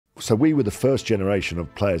So we were the first generation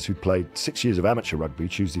of players who played 6 years of amateur rugby,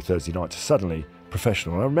 Tuesday, Thursday night, to suddenly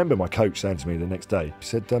professional. And I remember my coach saying to me the next day, he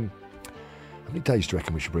said, how many days do you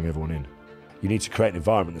reckon we should bring everyone in? You need to create an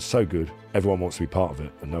environment that's so good, everyone wants to be part of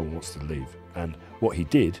it and no one wants to leave. And what he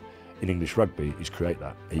did in English rugby is create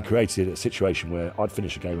that. He created a situation where I'd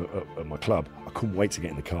finish a game at my club, I couldn't wait to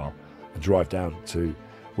get in the car and drive down to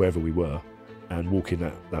wherever we were and walk in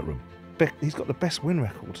that room. He's got the best win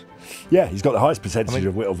record. Yeah, he's got the highest percentage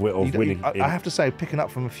of winning. I have to say, picking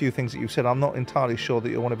up from a few things that you've said, I'm not entirely sure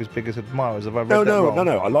that you're one of his biggest admirers. Have I read that wrong?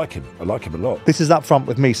 No, I like him. I like him a lot. This is Upfront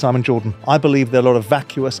with me, Simon Jordan. I believe there are a lot of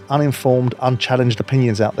vacuous, uninformed, unchallenged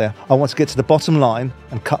opinions out there. I want to get to the bottom line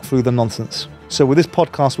and cut through the nonsense. So with this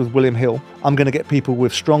podcast with William Hill, I'm going to get people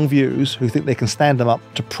with strong views who think they can stand them up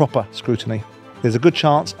to proper scrutiny. There's a good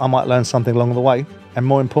chance I might learn something along the way, and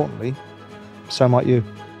more importantly, so might you.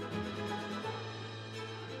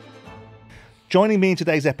 Joining me in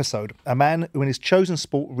today's episode, a man who in his chosen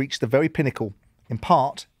sport reached the very pinnacle, in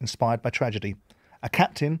part inspired by tragedy. A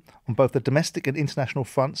captain on both the domestic and international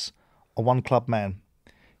fronts, a one-club man.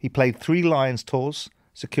 He played 3 Lions tours,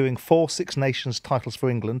 securing 4 Six Nations titles for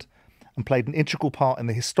England, and played an integral part in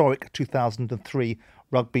the historic 2003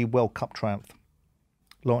 Rugby World Cup triumph.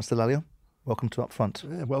 Lawrence Dallaglio, welcome to Upfront.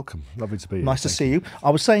 Yeah, welcome. Lovely to be here. Nice to see you.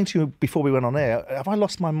 I was saying to you before we went on air, have I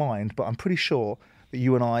lost my mind? But I'm pretty sure that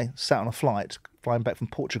you and I sat on a flight flying back from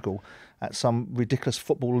Portugal at some ridiculous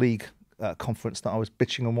football league conference that I was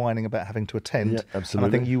bitching and whining about having to attend. Yeah, absolutely.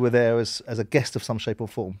 And I think you were there as a guest of some shape or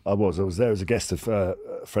form. I was there as a guest of a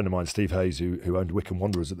friend of mine, Steve Hayes, who owned Wycombe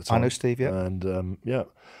Wanderers at the time. I know Steve, yeah. And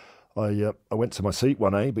I went to my seat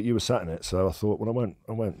 1A, but you were sat in it, so I thought, well,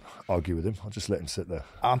 I won't argue with him. I'll just let him sit there.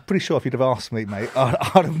 I'm pretty sure if you'd have asked me, mate, I'd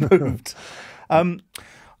have moved. One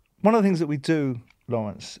of the things that we do,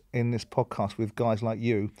 Lawrence, in this podcast with guys like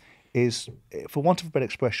you is, for want of a better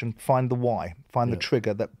expression, find the why, find the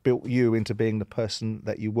trigger that built you into being the person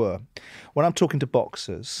that you were. When I'm talking to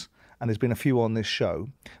boxers, and there's been a few on this show,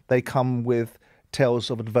 they come with tales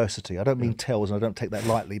of adversity. I don't mean tales, and I don't take that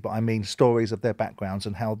lightly, but I mean stories of their backgrounds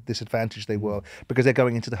and how disadvantaged they were because they're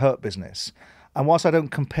going into the hurt business. And whilst I don't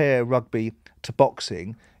compare rugby to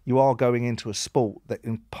boxing, you are going into a sport that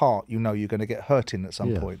in part you know you're going to get hurt in at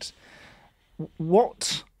some point.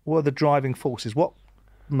 What were the driving forces? What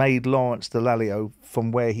made Lawrence Dallaglio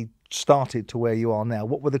from where he started to where you are now?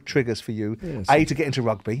 What were the triggers for you, A, to get into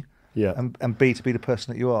rugby, and B, to be the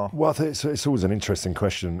person that you are? Well, I think it's always an interesting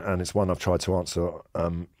question, and it's one I've tried to answer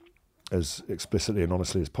as explicitly and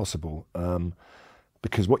honestly as possible,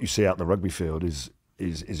 because what you see out in the rugby field is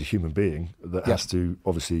a human being that has to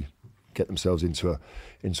obviously get themselves into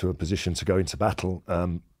a position to go into battle.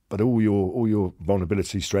 But all your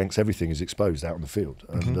vulnerability, strengths, everything is exposed out on the field.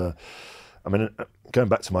 And I mean, going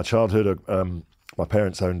back to my childhood, my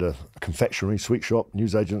parents owned a confectionery, sweet shop,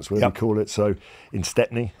 newsagents, whatever you call it. So in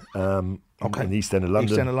Stepney, in the East End of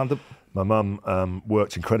London. East End of London. My mum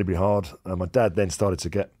worked incredibly hard. My dad then started to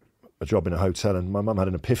get a job in a hotel, and my mum had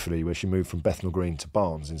an epiphany where she moved from Bethnal Green to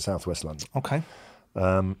Barnes in southwest London. Okay.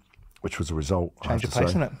 Which was a result, Change of pace,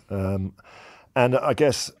 isn't it? And I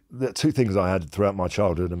guess the 2 things I had throughout my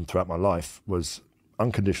childhood and throughout my life was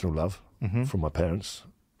unconditional love from my parents,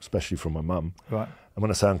 especially from my mum. Right. And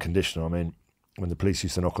when I say unconditional, I mean when the police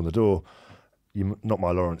used to knock on the door, not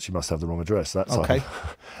my Lawrence, you must have the wrong address. That's okay.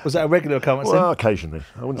 Was that a regular occurrence? Well, occasionally.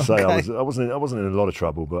 I wouldn't say I wasn't in a lot of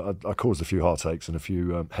trouble, but I caused a few heartaches and a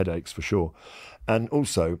few headaches for sure, and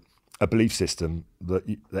also a belief system that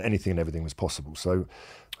anything and everything was possible. So.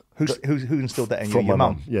 Who instilled that in you? From your my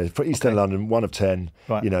mum? Yeah, for East End London, 1 of 10.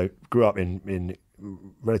 Right. You know, grew up in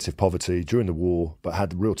relative poverty during the war, but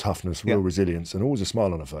had real toughness, real resilience, and always a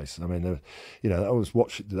smile on her face. I mean, I always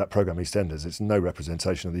watch that programme EastEnders. It's no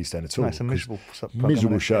representation of the East End at all. No, it's a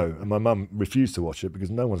miserable show, and my mum refused to watch it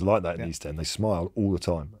because no one's like that in the East End. They smile all the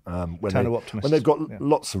time when they've got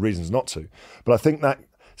lots of reasons not to. But I think that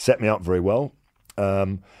set me up very well.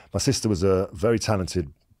 My sister was a very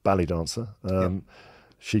talented ballet dancer.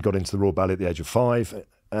 She got into the Royal Ballet at the age of 5,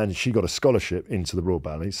 and she got a scholarship into the Royal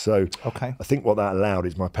Ballet. So I think what that allowed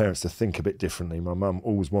is my parents to think a bit differently. My mum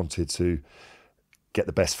always wanted to get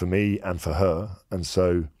the best for me and for her, and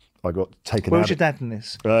so I got taken out. Where was your dad in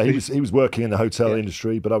this? He was working in the hotel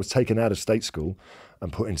industry, but I was taken out of state school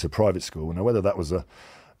and put into private school. Now, whether that was a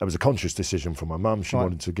conscious decision from my mum, she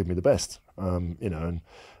wanted to give me the best, and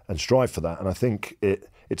strive for that. And I think it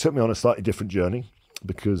took me on a slightly different journey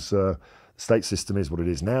because the state system is what it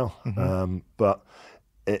is now, but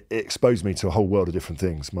it exposed me to a whole world of different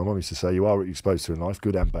things. My mum used to say, you are what you're exposed to in life,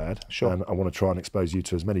 good and bad. Sure. And I want to try and expose you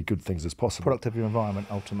to as many good things as possible. Product of your environment,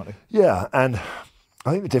 ultimately. Yeah, and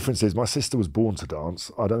I think the difference is my sister was born to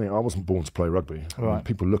dance. I wasn't born to play rugby. I mean,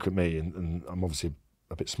 people look at me, and I'm obviously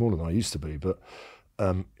a bit smaller than I used to be, but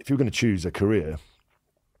if you were going to choose a career,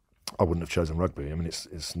 I wouldn't have chosen rugby. I mean,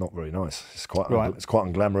 it's not very nice. It's quite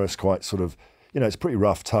unglamorous, quite sort of, it's pretty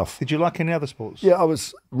rough, tough. Did you like any other sports? Yeah, I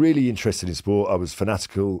was really interested in sport. I was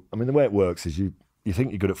fanatical. I mean, the way it works is you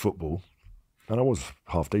think you're good at football, and I was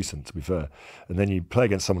half decent, to be fair. And then you play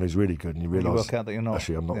against someone who's really good, and you realise, you work out that you're not.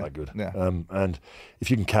 Actually, I'm not that good. Yeah. And if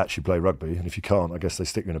you can catch, you play rugby, and if you can't, I guess they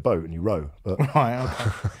stick you in a boat and you row. But right.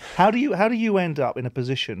 Okay. How do you end up in a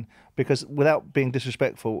position? Because without being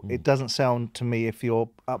disrespectful, it doesn't sound to me if your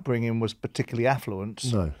upbringing was particularly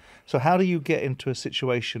affluent. No. So how do you get into a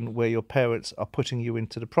situation where your parents are putting you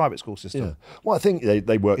into the private school system? Yeah. Well, I think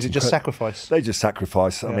they work. Is it just sacrifice? They just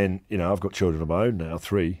sacrifice. Yeah. I mean, I've got children of my own now,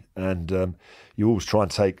 3, and you always try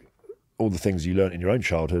and take all the things you learnt in your own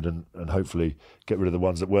childhood and hopefully get rid of the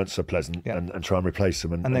ones that weren't so pleasant and try and replace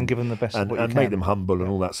them and then give them the best of what you can. make them humble and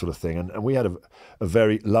all that sort of thing. And we had a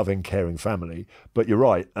very loving, caring family. But you're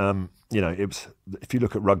right. It was, if you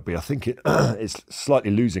look at rugby, I think it's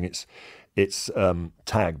slightly losing its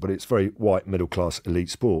tag, but it's very white, middle-class, elite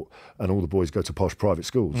sport, and all the boys go to posh private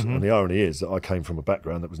schools. Mm-hmm. And the irony is that I came from a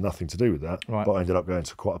background that was nothing to do with that, but I ended up going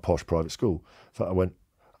to quite a posh private school. In fact, I went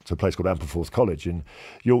to a place called Ampleforth College in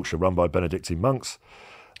Yorkshire, run by Benedictine monks.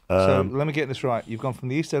 So let me get this right. You've gone from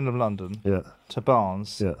the East End of London to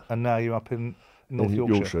Barnes, and now you're up in North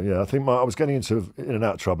Yorkshire. Yeah. I think I was getting in and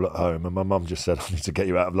out of trouble at home, and my mum just said, I need to get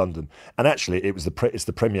you out of London. And actually, it's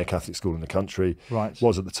the premier Catholic school in the country. Right.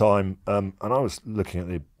 Was at the time. And I was looking at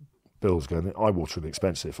the bills going, eye-wateringly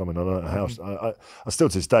expensive. I mean, I don't know how. I still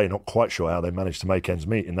to this day not quite sure how they managed to make ends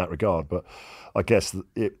meet in that regard, but I guess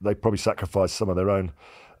they probably sacrificed some of their own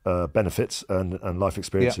benefits and life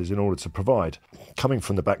experiences in order to provide. Coming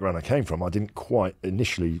from the background I came from, I didn't quite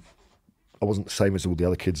initially, I wasn't the same as all the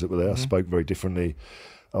other kids that were there. I spoke very differently.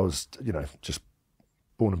 I was, just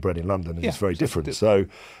born and bred in London, and it's very different. So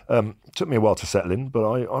it took me a while to settle in, but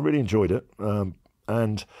I really enjoyed it.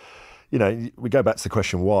 And, we go back to the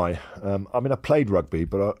question why. I played rugby,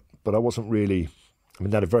 but I wasn't really, they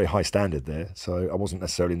had a very high standard there, so I wasn't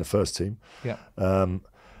necessarily in the first team. Yeah.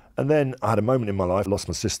 And then I had a moment in my life, I lost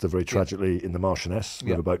my sister very tragically in the Marchioness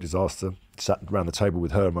with a boat disaster. Sat around the table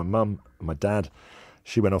with her and my mum and my dad.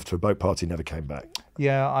 She went off to a boat party, never came back.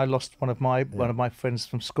 Yeah, I lost one of my friends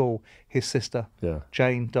from school. His sister,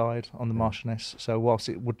 Jane, died on the Marchioness. So whilst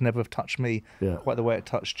it would never have touched me quite the way it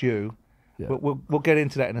touched you, we'll get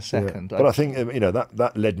into that in a second. Yeah. But I think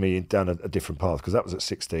that led me down a different path, because that was at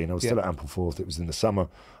 16. I was still at Ampleforth. It was in the summer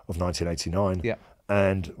of 1989,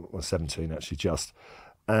 and 17 actually just.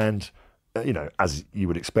 And as you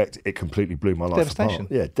would expect, it completely blew my life apart.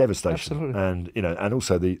 Yeah, devastation. Absolutely. And and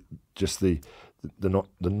also the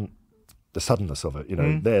suddenness of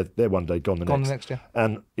it. They're one day gone the next. Yeah.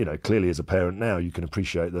 And clearly as a parent now, you can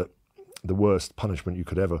appreciate that the worst punishment you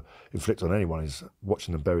could ever inflict on anyone is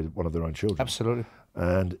watching them bury one of their own children. Absolutely.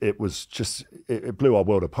 And it was just, it blew our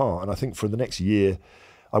world apart. And I think for the next year,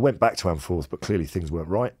 I went back to Ampleforth, but clearly things weren't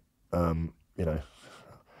right.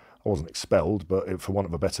 I wasn't expelled, but for want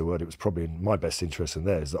of a better word, it was probably in my best interest and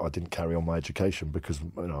theirs that I didn't carry on my education, because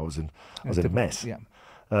I was in a mess. Yeah.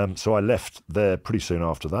 So I left there pretty soon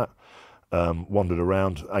after that. Wandered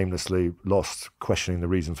around aimlessly, lost, questioning the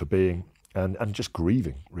reason for being, and just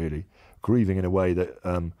grieving in a way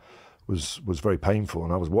that was very painful.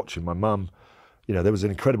 And I was watching my mum. There was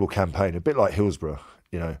an incredible campaign, a bit like Hillsborough.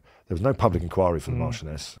 There was no public inquiry for the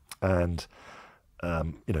Marchioness, and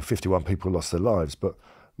 51 people lost their lives, but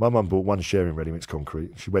my mum bought one share in ready-mix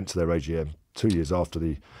concrete. She went to their AGM 2 years after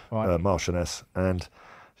the Marchioness and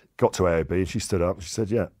got to AOB, and she stood up and she said,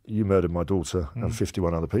 yeah, you murdered my daughter and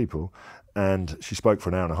 51 other people. And she spoke for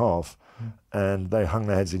an hour and a half, and they hung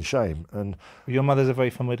their heads in shame. And your mother's a very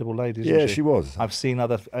formidable lady, isn't she? Yeah, she was. I've seen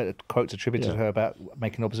other quotes attributed to her about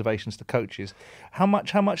making observations to coaches. How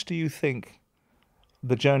much do you think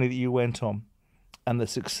the journey that you went on and the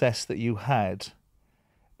success that you had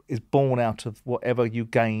is born out of whatever you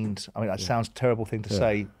gained? I mean, that sounds a terrible thing to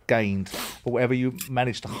say, gained, but whatever you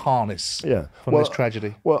managed to harness from this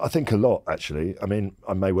tragedy. Well, I think a lot, actually. I mean,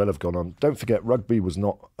 I may well have gone on. Don't forget, rugby was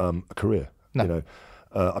not a career. No.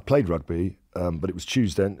 I played rugby, but it was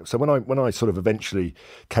Tuesday. So when I sort of eventually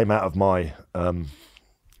came out of my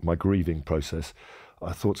my grieving process,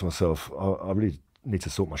 I thought to myself, I really need to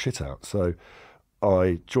sort my shit out. So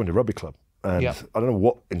I joined a rugby club. And I don't know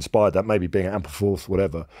what inspired that, maybe being at Ampleforth,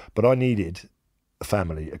 whatever, but I needed a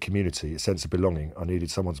family, a community, a sense of belonging. I needed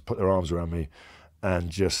someone to put their arms around me and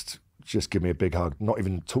just give me a big hug, not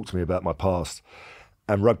even talk to me about my past.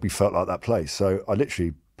 And rugby felt like that place. So I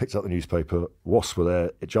literally picked up the newspaper, Wasps were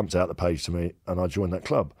there, it jumped out the page to me, and I joined that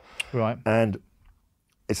club. Right. And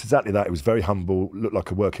it's exactly that. It was very humble, looked like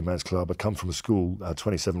a working man's club. I'd come from a school that had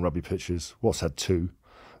 27 rugby pitches. Wasps had 2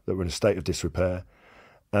 that were in a state of disrepair.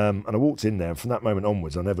 And I walked in there, and from that moment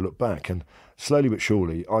onwards, I never looked back. And slowly but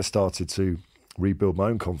surely, I started to rebuild my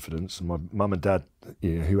own confidence. And my mum and dad,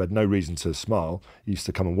 who had no reason to smile, used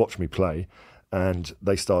to come and watch me play. And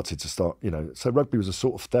they started to so rugby was a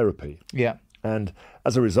sort of therapy. Yeah. And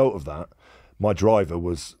as a result of that, my driver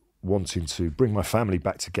was wanting to bring my family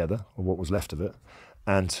back together, or what was left of it,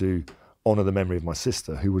 and to honour the memory of my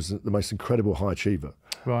sister, who was the most incredible high achiever.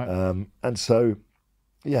 Right. And so,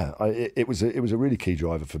 yeah, it was a really key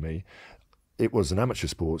driver for me. It was an amateur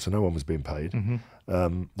sport, so no one was being paid.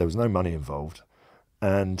 Mm-hmm. There was no money involved,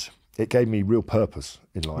 and it gave me real purpose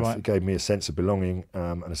in life. Right. It gave me a sense of belonging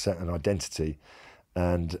and an identity,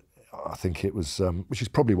 and I think it was, which is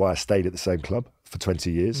probably why I stayed at the same club for 20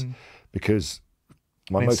 years, because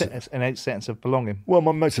my innate sense of belonging. Well,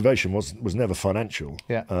 my motivation was never financial,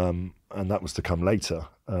 yeah, and that was to come later.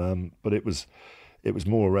 But it was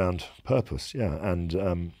more around purpose, yeah,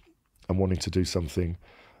 and wanting to do something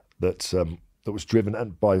that was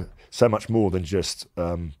driven by so much more than just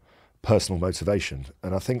personal motivation.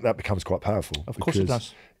 And I think that becomes quite powerful. Of course, it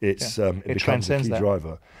does. It becomes a key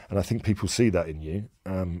driver, and I think people see that in you,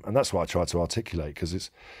 and that's what I try to articulate, because it's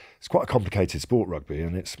quite a complicated sport, rugby,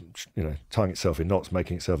 and it's tying itself in knots,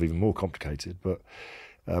 making itself even more complicated. But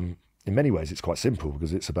in many ways, it's quite simple,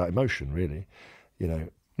 because it's about emotion, really.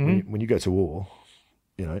 When you go to war,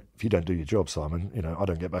 if you don't do your job, Simon, I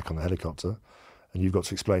don't get back on the helicopter, and you've got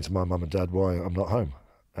to explain to my mum and dad why I'm not home.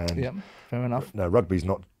 And yeah, fair enough. No, rugby's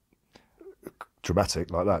not dramatic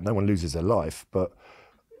like that. No one loses their life, but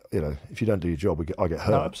if you don't do your job, I get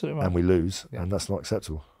hurt, absolutely right. And we lose, and that's not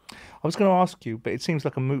acceptable. I was going to ask you, but it seems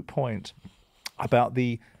like a moot point, about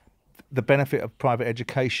the benefit of private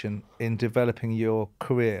education in developing your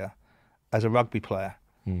career as a rugby player.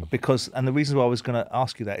 Because, and the reason why I was going to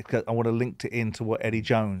ask you that is because I want to link it into what Eddie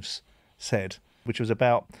Jones said, which was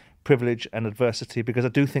about privilege and adversity, because I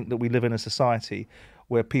do think that we live in a society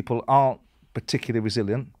where people aren't particularly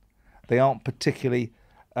resilient. They aren't particularly,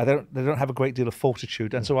 they don't have a great deal of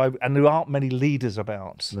fortitude, and and there aren't many leaders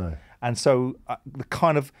about. No. And so the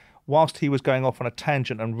kind of, whilst he was going off on a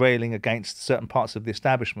tangent and railing against certain parts of the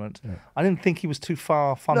establishment, I didn't think he was too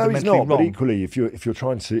far fundamentally wrong. wrong. But equally, if you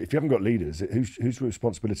haven't got leaders, whose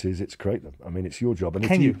responsibility is it to create them? I mean, it's your job. And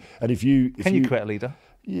can you create a leader?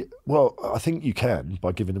 Yeah, well, I think you can,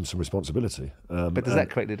 by giving them some responsibility. But does that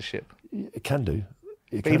create leadership? It can do.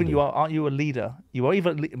 But even aren't you a leader?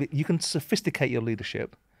 You can sophisticate your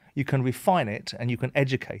leadership, you can refine it, and you can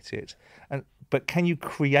educate it. But can you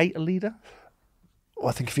create a leader? Well,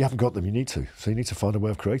 I think if you haven't got them, you need to. So you need to find a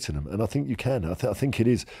way of creating them, and I think you can. I think it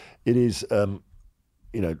is.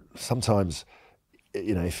 Sometimes,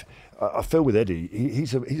 if I feel with Eddie,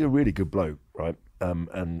 he's a really good bloke, right?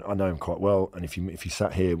 And I know him quite well. And if you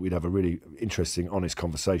sat here, we'd have a really interesting, honest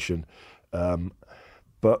conversation.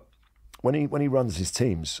 But when he runs his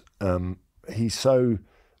teams, he's so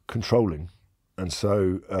controlling, and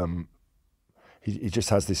so he just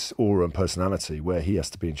has this aura and personality where he has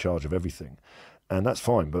to be in charge of everything. And that's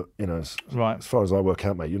fine, but as far as I work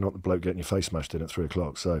out, mate, you're not the bloke getting your face smashed in at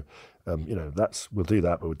 3:00. So, we'll do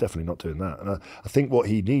that, but we're definitely not doing that. And I think what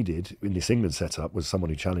he needed in this England setup was someone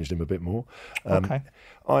who challenged him a bit more. Okay.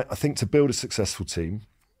 I think to build a successful team,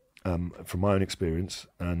 from my own experience,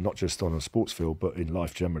 and not just on a sports field, but in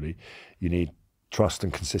life generally, you need trust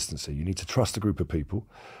and consistency. You need to trust a group of people,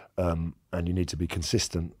 and you need to be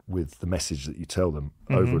consistent with the message that you tell them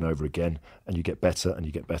over and over again, and you get better and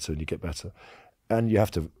you get better and you get better. And you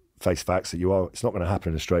have to face facts that it's not going to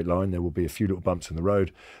happen in a straight line. There will be a few little bumps in the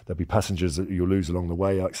road. There'll be passengers that you'll lose along the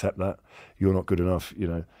way. I accept that. You're not good enough.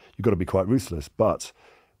 You've got to be quite ruthless, but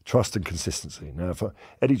trust and consistency. Now, for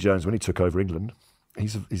Eddie Jones, when he took over England,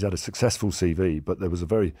 he's had a successful CV, but there was a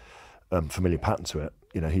very familiar pattern to it.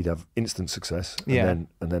 He'd have instant success and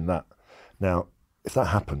then that. Now, if that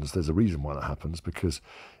happens, there's a reason why that happens, because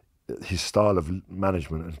his style of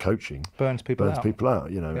management and coaching burns people out.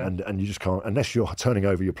 And you just can't, unless you're turning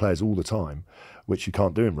over your players all the time, which you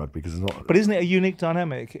can't do in rugby because it's not. But isn't it a unique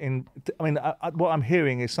dynamic? What I'm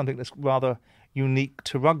hearing is something that's rather unique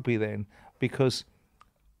to rugby then, because,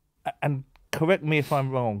 and correct me if I'm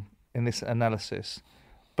wrong in this analysis,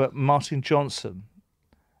 but Martin Johnson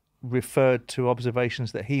referred to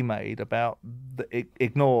observations that he made about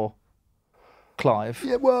ignore Clive.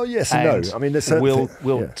 Yeah, well, yes and no. I mean,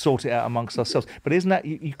 we'll sort it out amongst ourselves. But isn't that,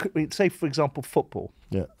 you could say, for example, football?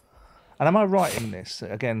 Yeah. And am I right in this?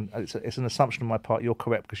 Again, it's an assumption on my part. You're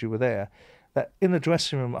correct because you were there. that in the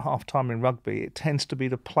dressing room at half-time in rugby, it tends to be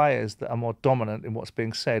the players that are more dominant in what's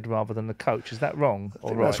being said rather than the coach. Is that wrong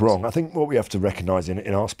or right? That's wrong. I think what we have to recognise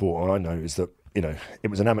in our sport, and I know, is that, you know, it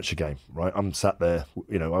was an amateur game, right? I'm sat there,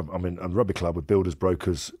 you know, I'm in a rugby club with builders,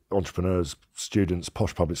 brokers, entrepreneurs, students,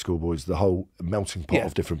 posh public school boys, the whole melting pot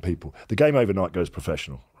of different people. The game overnight goes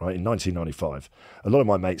professional, right? In 1995, a lot of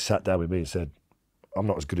my mates sat down with me and said, I'm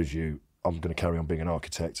not as good as you, I'm going to carry on being an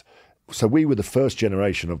architect. So we were the first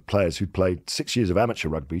generation of players who played 6 years of amateur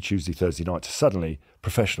rugby, Tuesday, Thursday night, to suddenly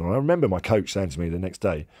professional. And I remember my coach saying to me the next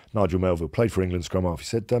day, Nigel Melville, played for England scrum half, he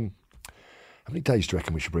said, how many days do you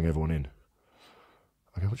reckon we should bring everyone in?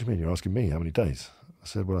 I go, what do you mean? You're asking me how many days? I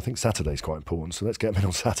said, well, I think Saturday's quite important, so let's get them in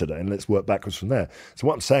on Saturday and let's work backwards from there. So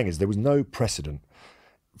what I'm saying is there was no precedent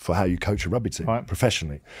for how you coach a rugby team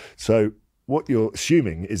professionally. So what you're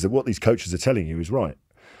assuming is that what these coaches are telling you is right.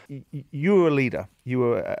 You were a leader. You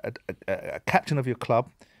were a captain of your club.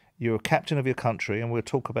 You were a captain of your country, and we'll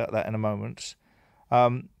talk about that in a moment.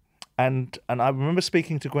 And I remember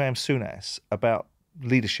speaking to Graham Souness about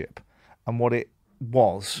leadership and what it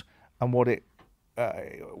was and what it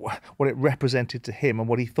represented to him and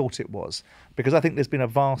what he thought it was, because I think there's been a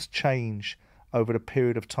vast change over the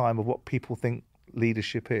period of time of what people think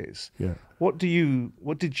leadership is. Yeah. What did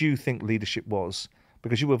you think leadership was?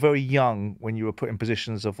 Because you were very young when you were put in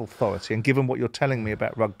positions of authority, and given what you're telling me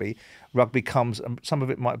about rugby comes, and some of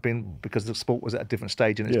it might have been because the sport was at a different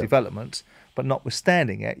stage in its development, but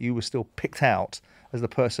notwithstanding it, you were still picked out as the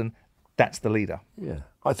person that's the leader. Yeah,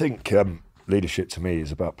 I think leadership to me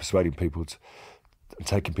is about persuading people and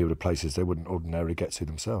taking people to places they wouldn't ordinarily get to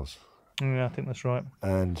themselves. Yeah, I think that's right.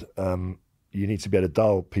 And you need to be able to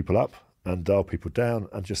dial people up and dial people down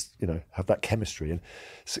and just, you know, have that chemistry. And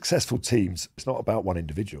successful teams, it's not about one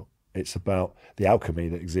individual. It's about the alchemy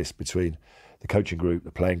that exists between the coaching group,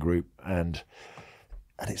 the playing group, and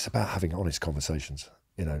it's about having honest conversations.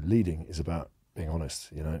 You know, leading is about being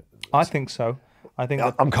honest, you know. I think so. I think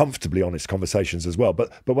uncomfortably honest conversations as well.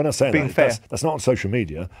 But when I say being that, fair. That's not on social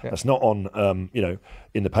media. Yeah. That's not on you know,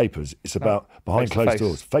 in the papers. It's about behind closed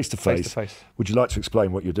doors, face to face. Would you like to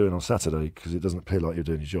explain what you're doing on Saturday? Because it doesn't appear like you're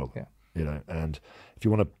doing your job. Yeah. You know, and if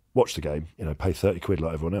you want to watch the game, you know, pay 30 quid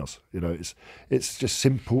like everyone else. You know, it's just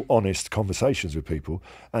simple, honest conversations with people.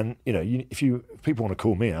 And you know, if people want to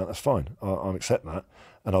call me out, that's fine. I'll accept that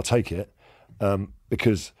and I'll take it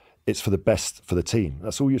because it's for the best for the team.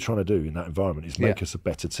 That's all you're trying to do in that environment, is make us a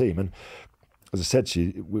better team. And as I said to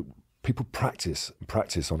you, people practice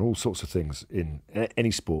on all sorts of things in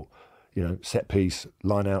any sport. You know, set piece,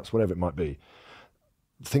 line outs, whatever it might be.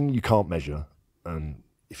 The thing you can't measure, and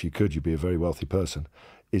if you could, you'd be a very wealthy person,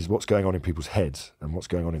 is what's going on in people's heads and what's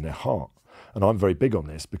going on in their heart. And I'm very big on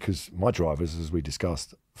this because my drivers, as we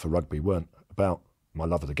discussed for rugby, weren't about my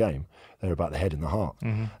love of the game. They're about the head and the heart.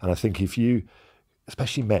 Mm-hmm. And I think if you,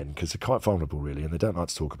 especially men, because they're quite vulnerable really, and they don't like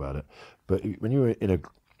to talk about it, but when you're in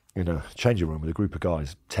a changing room with a group of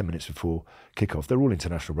guys 10 minutes before kickoff, they're all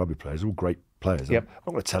international rugby players, they're all great players. Yep. I'm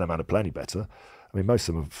not going to tell them how to play any better. I mean, most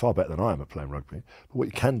of them are far better than I am at playing rugby. But what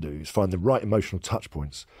you can do is find the right emotional touch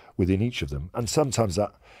points within each of them. And sometimes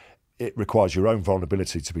that it requires your own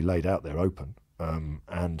vulnerability to be laid out there open.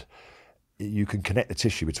 And you can connect the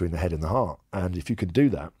tissue between the head and the heart. And if you can do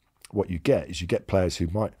that, what you get is you get players who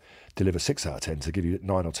might deliver 6 out of 10 to give you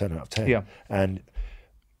 9 or 10 out of 10. Yeah. And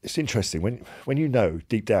it's interesting when you know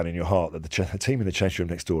deep down in your heart that the team in the change room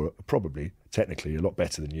next door are probably technically a lot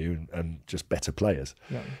better than you and just better players.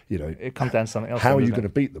 Yeah. You know, it comes down to something else. How are you going to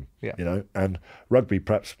beat them? Yeah. You know, and rugby,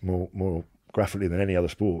 perhaps more graphically than any other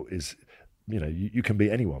sport, is, you know, you can beat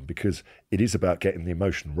anyone because it is about getting the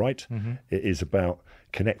emotion right. Mm-hmm. It is about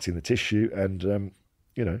connecting the tissue and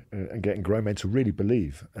you know, and getting grown men to really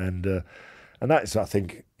believe. And that is, I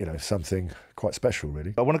think, you know, something quite special,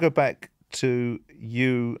 really. I want to go back to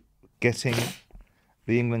you getting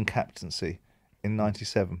the England captaincy in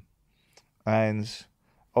 '97, and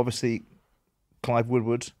obviously Clive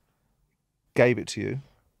Woodward gave it to you.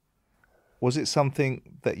 Was it something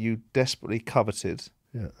that you desperately coveted?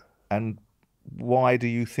 Yeah. And why do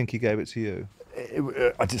you think he gave it to you?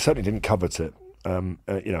 I certainly didn't covet it. You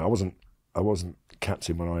know, I wasn't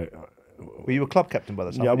captain when I. Were you a club captain by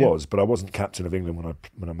the time? Yeah, I was, but I wasn't captain of England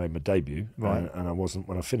when I made my debut, right? And I wasn't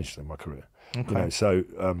when I finished in my career. Okay. You know, so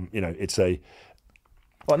you know, it's a.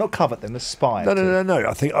 Well, not covet then, aspire. No.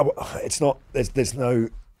 I think it's not. There's no.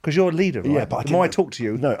 Because you're a leader, right? Yeah, but the more I talk to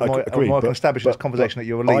you, no, the more I can establish this conversation that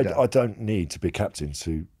you're a leader. I don't need to be captain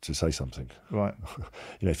to say something. Right.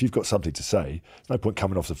 You know, if you've got something to say, there's no point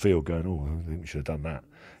coming off the field going, "Oh, I think we should have done that."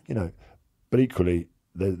 You know, but equally,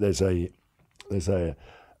 there's a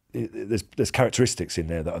there's characteristics in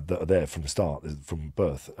there that are there from the start, from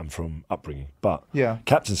birth and from upbringing. But Yeah.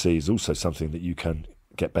 captaincy is also something that you can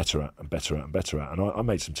get better at and better at and better at. And I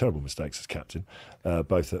made some terrible mistakes as captain,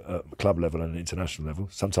 both at club level and international level.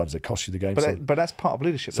 Sometimes they cost you the game. But that's part of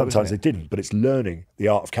leadership. Sometimes though, isn't they didn't. But it's learning the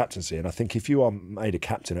art of captaincy. And I think if you are made a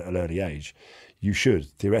captain at an early age, you should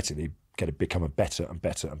theoretically become a better and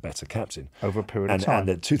better and better captain over a period of time. And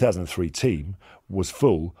the 2003 team was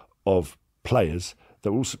full of players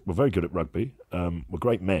that were very good at rugby, were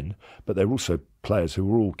great men, but they were also players who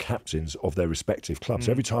were all captains of their respective clubs.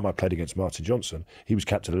 Every time I played against Martin Johnson, he was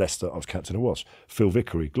captain of Leicester, I was captain of Wasps. Phil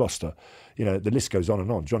Vickery, Gloucester, the list goes on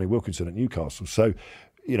and on. Johnny Wilkinson at Newcastle. So,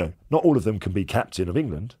 not all of them can be captain of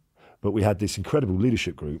England, but we had this incredible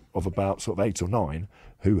leadership group of about sort of 8 or 9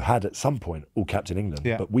 who had at some point all captain England,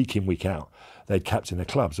 but week in, week out, they'd captain their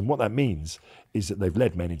clubs. And what that means is that they've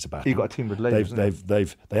led men into battle. You've got a team with leaders.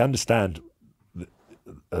 They understand.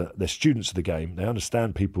 They're students of the game. They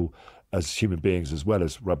understand people as human beings as well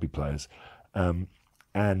as rugby players,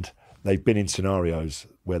 and they've been in scenarios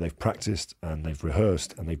where they've practiced and they've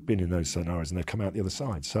rehearsed and they've been in those scenarios and they've come out the other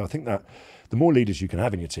side. So I think that the more leaders you can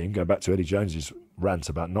have in your team, going back to Eddie Jones's rant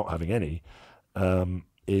about not having any,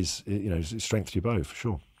 is strength to your bow for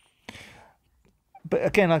sure. But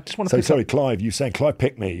again, I just want to. So sorry, Clive. You saying Clive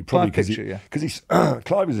picked me probably because he's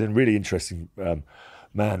Clive is a really interesting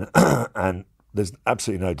man, and there's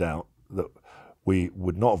absolutely no doubt that we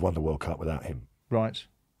would not have won the World Cup without him. Right.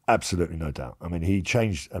 Absolutely no doubt. I mean, he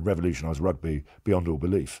changed and revolutionised rugby beyond all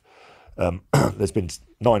belief. There's been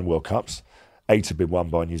 9 World Cups. 8 have been won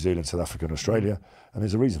by New Zealand, South Africa and Australia, and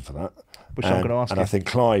there's a reason for that. Which I'm going to ask you. I think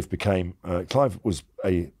Clive was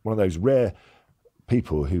one of those rare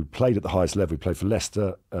people who played at the highest level. He played for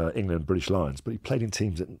Leicester, England, British Lions, but he played in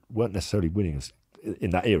teams that weren't necessarily winning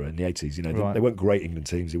in that era, in the 80s. They weren't great England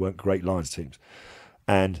teams, they weren't great Lions teams.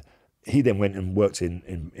 And he then went and worked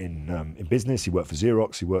in business. He worked for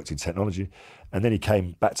Xerox, he worked in technology, and then he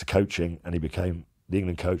came back to coaching and he became the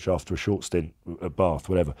England coach after a short stint at Bath,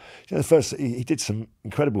 whatever. He did some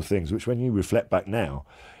incredible things, which when you reflect back now,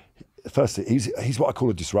 first he's what I call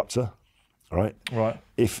a disruptor, right? Right.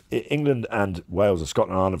 If England and Wales or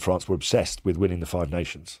Scotland, Ireland and France were obsessed with winning the 5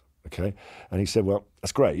 nations, okay, and he said, well,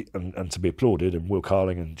 that's great and to be applauded, and Will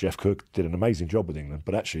Carling and Jeff Cook did an amazing job with England,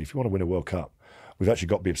 but actually if you want to win a World Cup, we've actually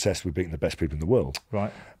got to be obsessed with beating the best people in the world.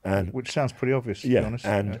 Right. And which sounds pretty obvious, to be honest.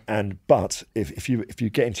 But if you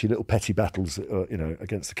get into your little petty battles,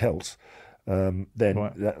 against the Celts, then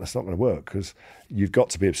that's not going to work, because you've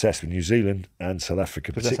got to be obsessed with New Zealand and South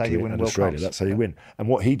Africa, particularly, and Australia. That's how you win. And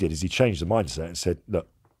what he did is he changed the mindset and said, look,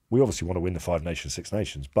 we obviously want to win the 5 nations, 6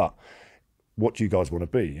 nations, but what do you guys want to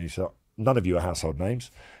be? And he said, none of you are household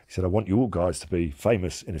names. He said, I want you all guys to be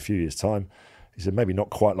famous in a few years' time. He said, maybe not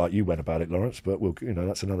quite like you went about it, Lawrence, but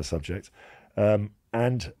that's another subject.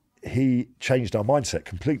 And he changed our mindset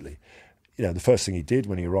completely. The first thing he did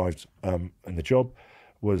when he arrived in the job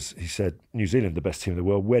was he said, New Zealand, the best team in the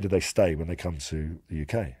world, where do they stay when they come to the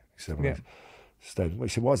UK? He said, he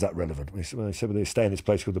said, why is that relevant? He said, they stay in this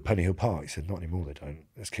place called the Penny Hill Park. He said, not anymore, they don't.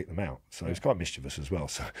 Let's kick them out. So it's quite mischievous as well.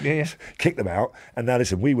 So kick them out. And now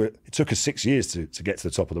listen, it took us 6 years to get to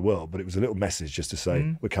the top of the world, but it was a little message just to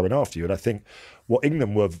say, we're coming after you. And I think what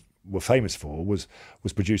England were famous for was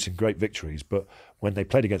producing great victories, but when they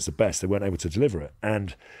played against the best, they weren't able to deliver it.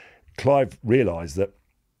 And Clive realised that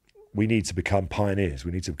we need to become pioneers.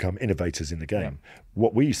 We need to become innovators in the game. Yeah.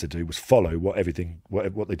 What we used to do was follow what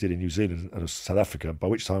they did in New Zealand and South Africa, by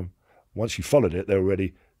which time, once you followed it, they were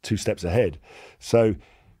already 2 steps ahead. So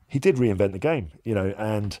he did reinvent the game,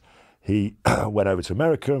 and he went over to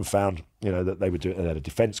America and found, that they had a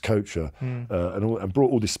defence coach and brought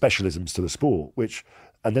all these specialisms to the sport,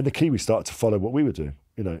 and then the Kiwis started to follow what we were doing.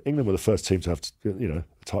 England were the first team to have,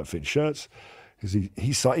 tight-fitting shirts, because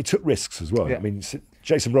he took risks as well. Yeah. I mean,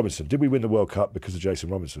 Jason Robinson, did we win the World Cup because of Jason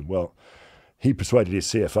Robinson? Well, he persuaded his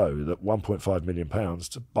CFO that £1.5 million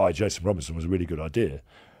to buy Jason Robinson was a really good idea.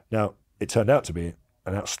 Now, it turned out to be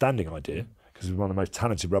an outstanding idea, because he was one of the most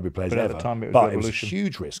talented rugby players ever. At the time, it was a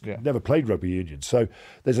huge risk. Yeah. Never played rugby union. So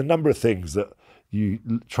there's a number of things that you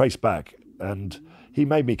trace back, and he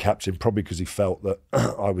made me captain probably because he felt that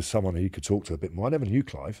I was someone who he could talk to a bit more. I never knew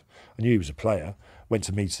Clive. I knew he was a player, went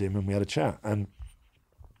to meet him and we had a chat. And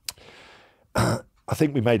I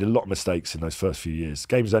think we made a lot of mistakes in those first few years. The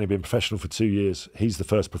game's only been professional for 2 years. He's the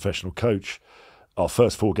first professional coach. Our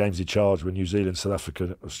first 4 games he charged were New Zealand, South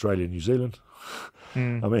Africa, Australia, New Zealand. I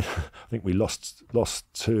mean, I think we lost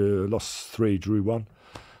 3, drew 1.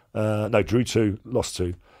 Drew 2, lost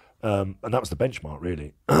 2. And that was the benchmark,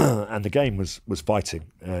 really. And the game was fighting,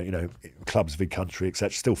 clubs, big country,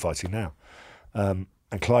 etc. Still fighting now.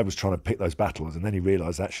 And Clive was trying to pick those battles, and then he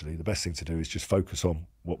realised actually the best thing to do is just focus on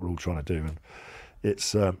what we're all trying to do. And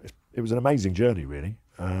it was an amazing journey, really.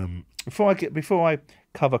 Before I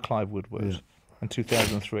cover Clive Woodward in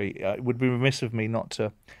 2003, it would be remiss of me not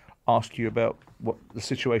to ask you about what the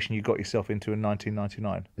situation you got yourself into in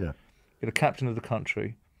 1999. Yeah, you're the captain of the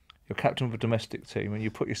country, you're captain of a domestic team, and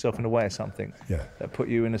you put yourself in the way of something that put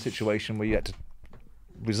you in a situation where you had to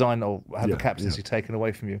resign or have the captaincy taken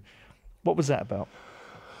away from you. What was that about?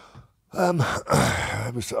 I mean,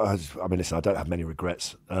 listen, I don't have many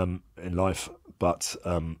regrets in life, but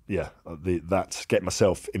that getting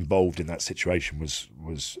myself involved in that situation was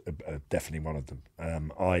definitely one of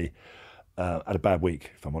them. I had a bad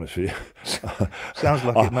week, if I'm honest with you. Sounds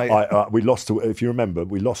like it, mate. We lost to, if you remember,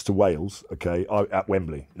 we lost to Wales. Okay, at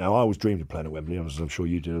Wembley. Now, I always dreamed of playing at Wembley, as I'm sure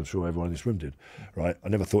you did. I'm sure everyone in this room did. Right? I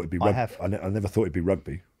never thought it'd be. I never thought it'd be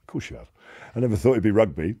rugby. Of course you have. I never thought it'd be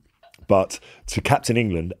rugby. But to captain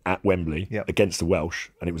England at Wembley against the Welsh,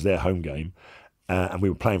 and it was their home game, and we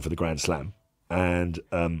were playing for the Grand Slam, and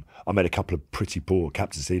I made a couple of pretty poor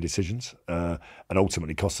captaincy decisions, and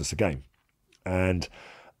ultimately cost us the game. And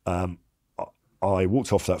I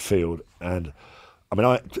walked off that field, and I mean,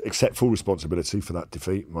 I accept full responsibility for that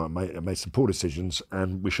defeat. I made some poor decisions,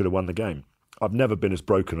 and we should have won the game. I've never been as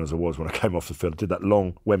broken as I was when I came off the field. I did that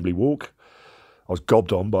long Wembley walk. I was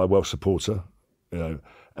gobbed on by a Welsh supporter, you know.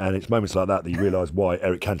 And it's moments like that you realise why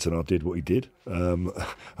Eric Cantona did what he did. I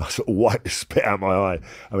sort of wiped the spit out my eye.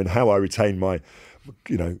 I mean, how I retained my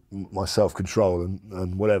self-control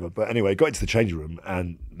and whatever. But anyway, got into the changing room,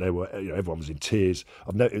 and everyone was in tears.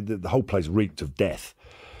 The whole place reeked of death.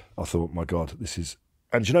 I thought, my God, this is.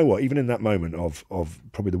 And do you know what? Even in that moment of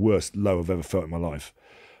probably the worst low I've ever felt in my life,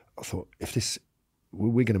 I thought,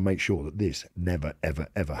 we're going to make sure that this never, ever,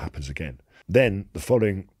 ever happens again. Then the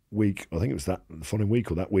following week, I think it was the following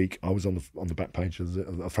week or that week, I was on the back page of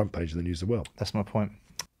the front page of the News of the World. That's my point.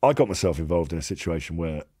 I got myself involved in a situation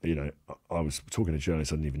where, you know, I was talking to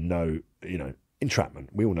journalists I didn't even know, you know, entrapment.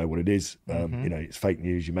 We all know what it is. You know, it's fake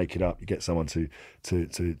news. You make it up. You get someone to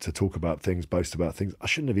talk about things, boast about things. I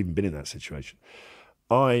shouldn't have even been in that situation.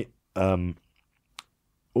 I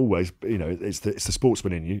always, you know, it's the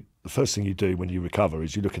sportsman in you. The first thing you do when you recover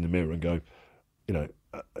is you look in the mirror and go, you know,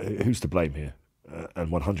 who's to blame here?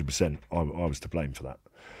 And 100%, I was to blame for that.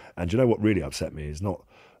 And do you know what really upset me is not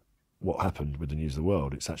what happened with the News of the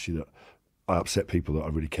World. It's actually that I upset people that I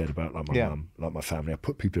really cared about, like my mum, like my family. I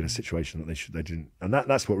put people in a situation that they didn't, and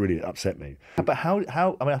that's what really upset me. But how?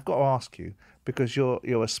 I mean, I've got to ask you, because you're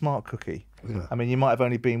a smart cookie. Yeah. I mean, you might have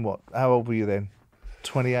only been how old were you then?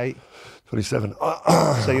 28, 27.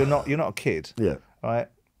 So you're not a kid. Yeah. Right.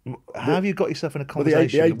 How have you got yourself in a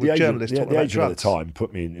conversation with journalists talking about drugs? At the time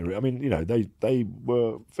put me in. I mean, you know, they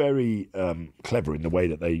were very clever in the way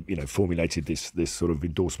that they, you know, formulated this sort of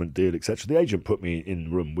endorsement deal, etc. The agent put me in the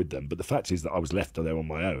room with them, but the fact is that I was left there on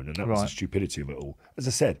my own, and that was the stupidity of it all. As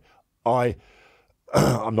I said,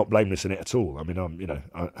 I'm not blameless in it at all. I mean,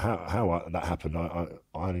 how that happened, I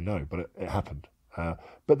only know, but it happened.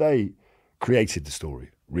 But they created the story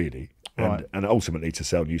really, and ultimately to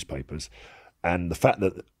sell newspapers. And the fact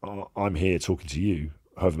that I'm here talking to you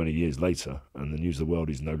however many years later and the News of the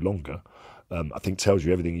World is no longer, I think tells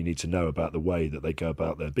you everything you need to know about the way that they go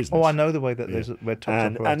about their business. Oh, I know the way that there's red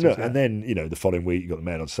top operatives. And then, you know, the following week you got the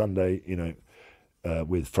Mail on Sunday, you know,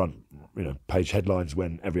 with front, you know, page headlines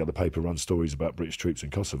when every other paper runs stories about British troops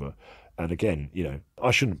in Kosovo. And again, you know,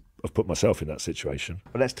 I shouldn't have put myself in that situation.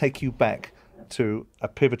 But let's take you back to a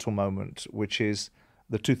pivotal moment, which is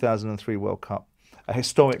the 2003 World Cup, a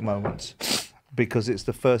historic moment. Because it's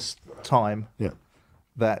the first time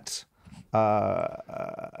that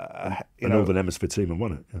Northern Hemisphere team have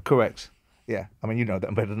won it. Yeah. Correct. Yeah. I mean, you know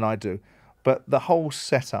that better than I do. But the whole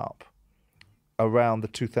setup around the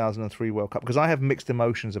 2003 World Cup, because I have mixed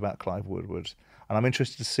emotions about Clive Woodward, and I'm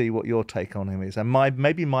interested to see what your take on him is. And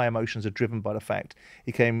maybe my emotions are driven by the fact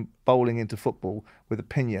he came bowling into football with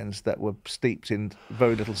opinions that were steeped in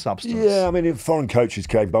very little substance. Yeah, I mean, foreign coaches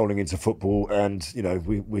came bowling into football, and you know,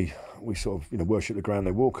 we sort of, you know, worship the ground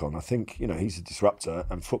they walk on. I think, you know, he's a disruptor,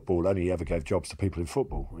 and football only ever gave jobs to people in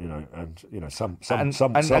football. You know, and you know, some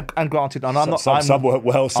granted, and I'm not some work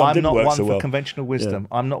well, some didn't work so well. I'm not one for conventional wisdom.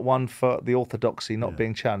 Yeah. I'm not one for the orthodoxy not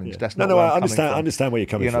being challenged. Yeah. That's not. No, I understand where you're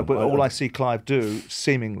coming from. But all I see Clive do,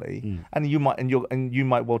 seemingly, and you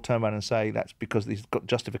might well turn around and say that's because he's got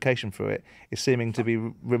justification for it, is seeming to be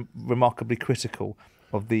remarkably critical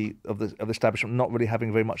of the establishment, not really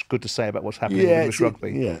having very much good to say about what's happening with English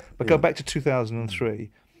rugby. But go back to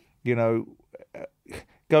 2003, you know,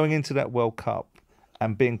 going into that World Cup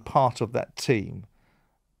and being part of that team,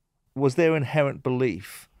 was there inherent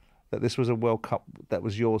belief that this was a World Cup that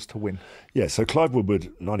was yours to win? Yeah, so Clive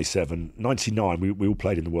Woodward, 97, 99, we all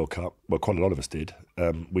played in the World Cup. Well, quite a lot of us did.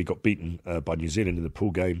 We got beaten by New Zealand in the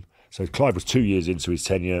pool game. So Clive was 2 years into his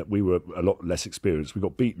tenure. We were a lot less experienced. We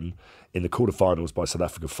got beaten in the quarterfinals by South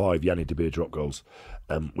Africa, 5 Yanni de Beer drop goals.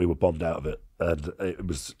 We were bombed out of it, and it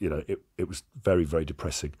was, it was very, very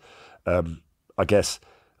depressing. I guess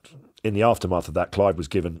in the aftermath of that, Clive was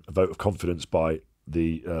given a vote of confidence by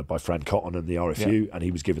Fran Cotton and the RFU, and he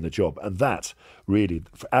was given the job. And that really,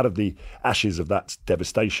 out of the ashes of that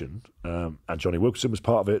devastation, and Johnny Wilkinson was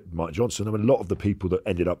part of it, Mike Johnson, a lot of the people that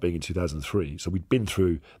ended up being in 2003. So we'd been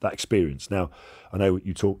through that experience. Now, I know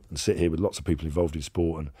you talk and sit here with lots of people involved in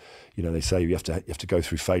sport, and they say you have to go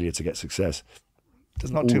through failure to get success.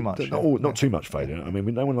 There's not too much. Not too much failure. I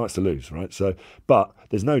mean, no one likes to lose, right? So, but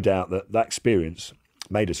there's no doubt that experience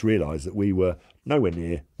made us realise that we were nowhere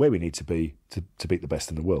near where we need to be to beat the best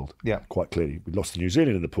in the world. Yeah, quite clearly. We lost to New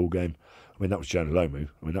Zealand in the pool game. I mean, that was Jonah Lomu.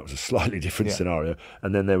 I mean, that was a slightly different scenario.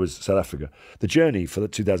 And then there was South Africa. The journey for the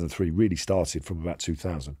 2003 really started from about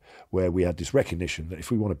 2000, where we had this recognition that if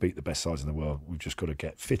we want to beat the best sides in the world, we've just got to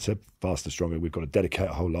get fitter, faster, stronger. We've got to dedicate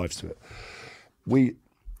our whole lives to it. We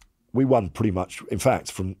won pretty much. In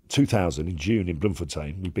fact, from 2000 in June in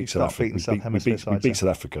Bloemfontein, we beat South Africa. We beat South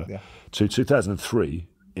Africa. Yeah. To 2003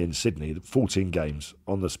 in Sydney, 14 games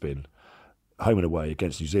on the spin, home and away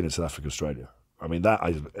against New Zealand, South Africa, Australia. I mean, that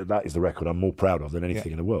is the record I'm more proud of than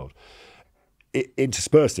anything in the world.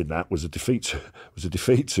 Interspersed in that was a defeat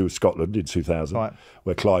to Scotland in 2000,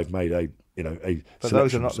 where Clive made a. But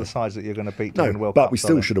those are not the sides that you're going to beat in the World Cup. But we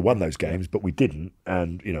still should have won those games, but we didn't,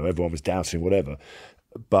 and everyone was doubting whatever.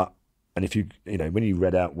 And if when you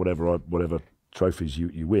read out whatever trophies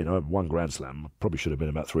you win, I have one Grand Slam. Probably should have been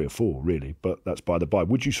about 3 or 4, really, but that's by the by.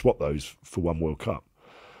 Would you swap those for one World Cup?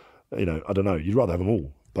 I don't know. You'd rather have them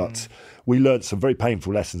all. But we learned some very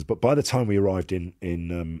painful lessons. But by the time we arrived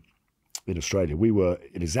in Australia, we were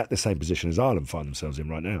in exactly the same position as Ireland find themselves in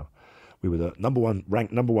right now. We were the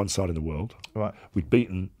ranked number one side in the world. Right. We'd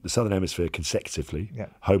beaten the Southern Hemisphere consecutively,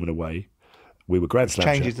 home and away. We were Grand Slam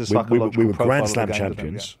champions. We were Grand Slam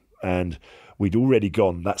champions, and we'd already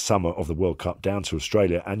gone that summer of the World Cup down to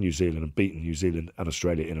Australia and New Zealand and beaten New Zealand and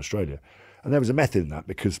Australia in Australia. And there was a method in that,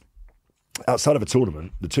 because outside of a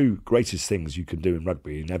tournament, the two greatest things you can do in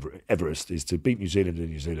rugby in Everest is to beat New Zealand in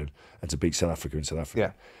New Zealand and to beat South Africa in South Africa.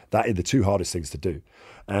 Yeah. That are the two hardest things to do.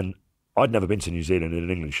 And I'd never been to New Zealand in an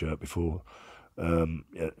England shirt before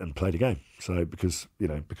and played a game. So because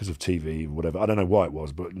of TV or whatever, I don't know why it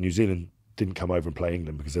was, but New Zealand didn't come over and play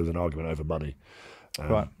England because there was an argument over money.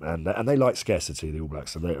 And they like scarcity, the All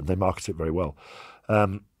Blacks, and they market it very well.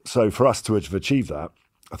 So for us to have achieved that,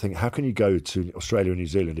 I think, how can you go to Australia and New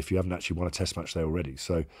Zealand if you haven't actually won a test match there already?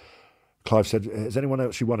 So Clive said, has anyone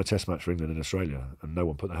actually won a test match for England in Australia? And no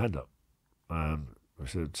one put their hand up. We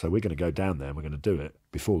said, so we're going to go down there and we're going to do it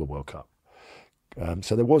before the World Cup.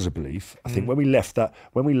 So there was a belief. I think when we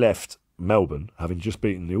left Melbourne, having just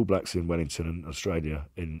beaten the All Blacks in Wellington and Australia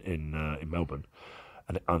in Melbourne,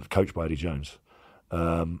 and coached by Eddie Jones,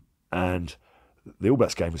 and the All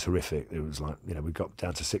Blacks game was horrific. It was like, we got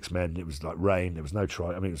down to 6 men. It was like rain. There was no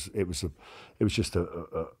try. I mean, it was just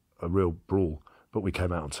a real brawl. But we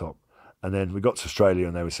came out on top. And then we got to Australia,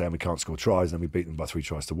 and they were saying we can't score tries. And then we beat them by 3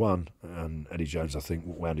 tries to 1. And Eddie Jones, I think,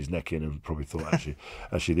 wound his neck in and probably thought, actually,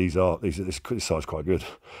 this side's quite good.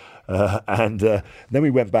 And then we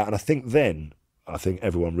went back, and I think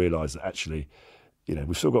everyone realised that actually,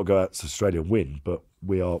 we've still got to go out to Australia and win, but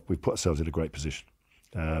we've put ourselves in a great position.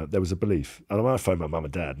 There was a belief. And I phoned my mum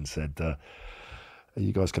and dad and said, are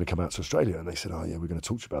you guys going to come out to Australia? And they said, oh yeah, we're going to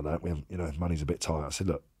talk to you about that. We have, money's a bit tight. I said,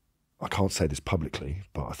 look, I can't say this publicly,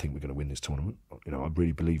 but I think we're going to win this tournament. I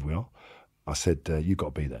really believe we are. I said, you've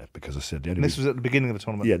got to be there, because I said... This was at the beginning of the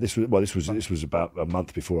tournament? Yeah, this was about a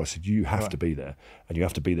month before. I said, you have to be there, and you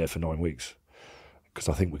have to be there for 9 weeks, because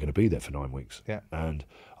I think we're going to be there for 9 weeks. Yeah. And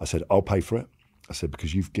I said, I'll pay for it. I said,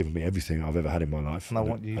 because you've given me everything I've ever had in my life. And I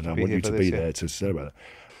want you to be there to celebrate it.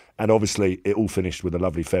 And obviously, it all finished with a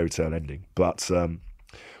lovely fairy tale ending. But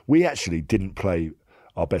we actually didn't play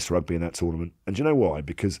our best rugby in that tournament. And do you know why?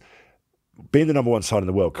 Because being the number one side in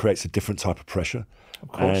the world creates a different type of pressure. Of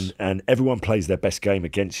course. And everyone plays their best game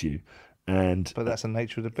against you. But that's the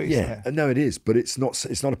nature of the beast. Yeah, no, it is. But it's not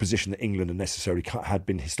a position that England necessarily had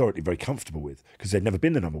been historically very comfortable with, because they'd never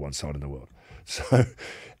been the number one side in the world. So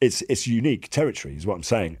it's unique territory, is what I'm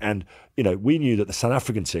saying. And we knew that the South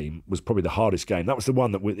African team was probably the hardest game. That was the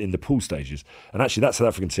one that in the pool stages. And actually, that South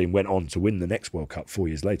African team went on to win the next World Cup 4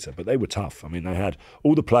 years later. But they were tough. I mean, they had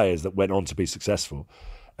all the players that went on to be successful.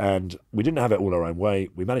 And we didn't have it all our own way.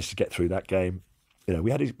 We managed to get through that game.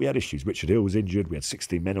 we had issues. Richard Hill was injured. We had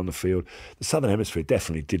 16 men on the field. The Southern Hemisphere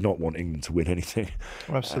definitely did not want England to win anything.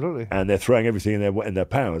 Absolutely. And they're throwing everything in their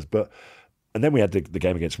powers. And then we had the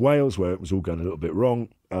game against Wales where it was all going a little bit wrong.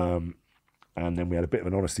 And then we had a bit of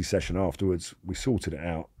an honesty session afterwards. We sorted it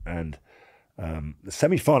out. And the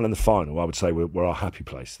semi-final and the final, I would say, were our happy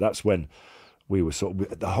place. That's when we were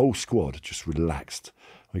the whole squad just relaxed.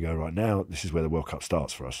 We go, right, now this is where the World Cup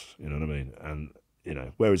starts for us. You know what I mean? And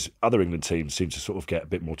whereas other England teams seem to sort of get a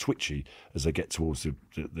bit more twitchy as they get towards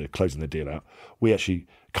the closing the deal out, we actually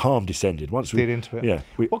calm descended. Once we did into it. Yeah.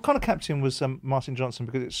 What kind of captain was Martin Johnson?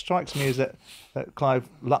 Because it strikes me as that Clive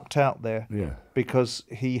lucked out there. Yeah. Because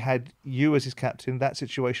he had you as his captain. That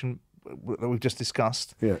situation that we've just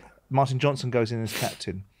discussed. Yeah. Martin Johnson goes in as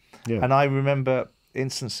captain. Yeah. And I remember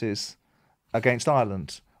instances against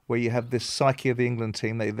Ireland where you have this psyche of the England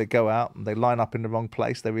team. They go out and they line up in the wrong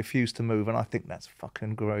place. They refuse to move, and I think that's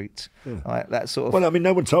fucking great. Yeah. Right, that sort of. Well, I mean,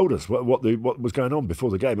 no one told us what was going on before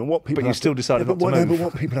the game, and what people. But you still decided not to move. But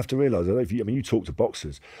what people have to realise, you talk to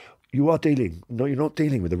boxers, you're not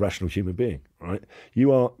dealing with a rational human being, right?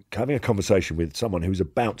 You are having a conversation with someone who's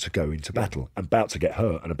about to go into battle, and about to get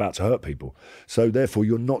hurt, and about to hurt people. So therefore,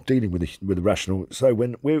 you're not dealing with the rational. So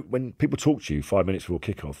when people talk to you 5 minutes before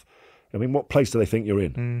kickoff, I mean, what place do they think you're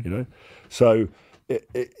in? So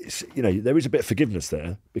it's there is a bit of forgiveness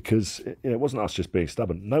there because it wasn't us just being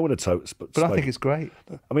stubborn. No one had told. But I think it's great.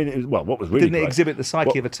 I mean, what was really didn't great, it exhibit the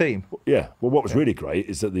psyche of a team? Yeah. Well, what was really great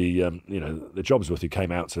is that the Jobsworth who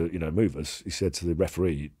came out to move us, he said to the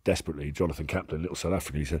referee desperately, Jonathan Kaplan, little South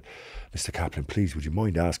African, he said, "Mr. Kaplan, please, would you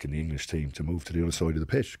mind asking the English team to move to the other side of the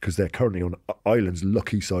pitch because they're currently on Ireland's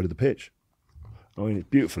lucky side of the pitch." I mean, it's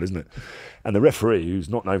beautiful, isn't it? And the referee, who's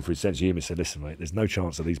not known for his sense of humour, said, "Listen, mate, there's no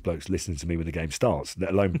chance of these blokes listening to me when the game starts, let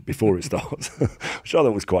alone before it starts," which I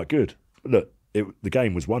thought was quite good. But look, the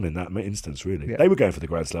game was won in that instance, really. Yeah. They were going for the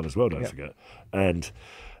Grand Slam as well, don't forget. And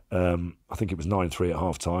I think it was 9-3 at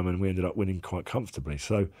half-time, and we ended up winning quite comfortably.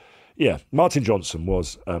 So, yeah, Martin Johnson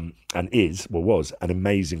was an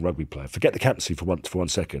amazing rugby player. Forget the captaincy for one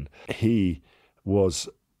second. He was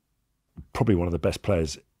probably one of the best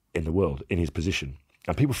players in the world in his position,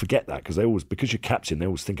 and people forget that because you're captain, they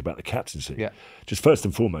always think about the captaincy. Yeah. Just first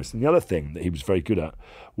and foremost. And the other thing that he was very good at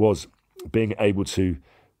was being able to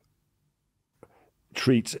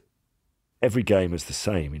treat every game as the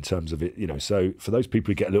same in terms of it. So for those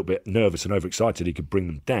people who get a little bit nervous and overexcited, he could bring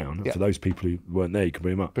them down. And for those people who weren't there, he could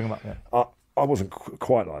bring them up. Yeah. I wasn't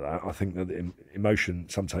quite like that. I think that the emotion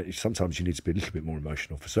sometimes you need to be a little bit more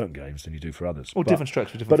emotional for certain games than you do for others. Or different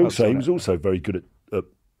strokes for different. But also, he was also very good at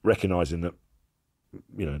recognising that,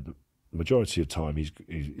 the majority of the time he's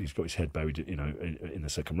got his head buried, in the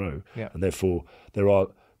second row, and therefore there are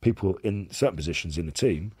people in certain positions in the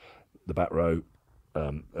team, the back row,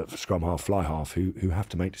 scrum half, fly half, who have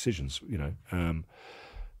to make decisions, and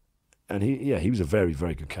he was a very,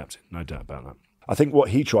 very good captain, no doubt about that. I think what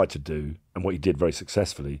he tried to do and what he did very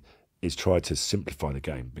successfully is try to simplify the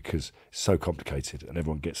game because it's so complicated and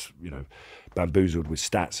everyone gets, bamboozled with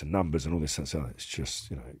stats and numbers and all this stuff. It's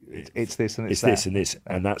just, it's this and it's this and this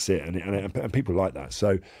and that's it. And people like that.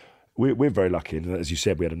 So we're very lucky. And as you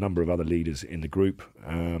said, we had a number of other leaders in the group.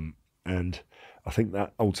 And I think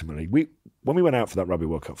that ultimately, when we went out for that Rugby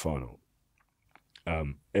World Cup final,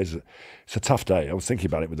 it's a tough day. I was thinking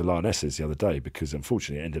about it with the Lionesses the other day because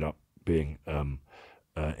unfortunately it ended up being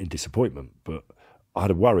in disappointment. But I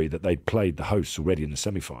had a worry that they'd played the hosts already in the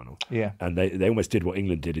semi-final. Yeah. And they almost did what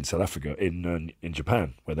England did in South Africa, in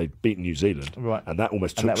Japan, where they'd beaten New Zealand. Right. And that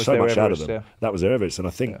almost took so much out of them. Yeah. That was their Everest. And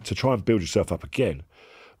I think to try and build yourself up again,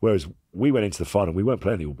 whereas we went into the final, we weren't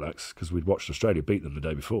playing the All Blacks because we'd watched Australia beat them the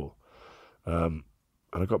day before. And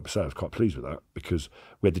I got to say, I was quite pleased with that because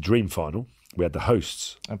we had the dream final. We had the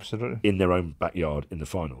hosts in their own backyard in the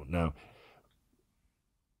final. Now,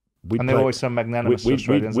 they're always so magnanimous,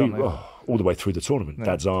 Australians, aren't they? All the way through the tournament. Yeah.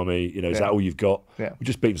 Dad's Army, is that all you've got? Yeah. We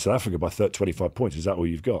just beaten South Africa by 25 points. Is that all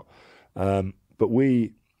you've got? And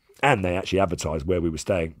they actually advertised where we were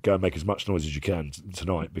staying. Go and make as much noise as you can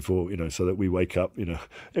tonight before, so that we wake up. It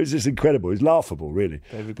was just incredible. It was laughable, really.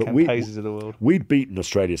 David Campeses of the world. We'd beaten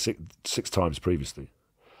Australia six times previously.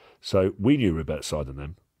 So we knew we were a better side than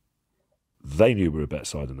them. They knew we were a better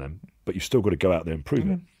side than them. But you've still got to go out there and prove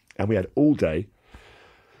it. And we had all day.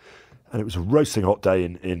 And it was a roasting hot day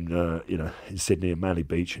in Sydney and Manly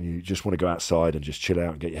Beach, and you just want to go outside and just chill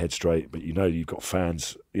out and get your head straight. But you've got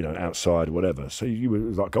fans, outside or whatever. So it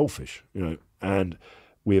was like goldfish, And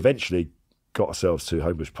we eventually got ourselves to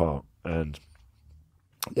Homebush Park, and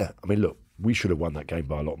look, we should have won that game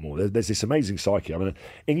by a lot more. There's this amazing psyche.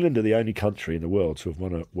 England are the only country in the world to have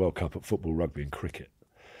won a World Cup at football, rugby, and cricket.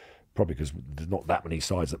 probably because there's not that many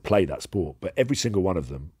sides that play that sport, but every single one of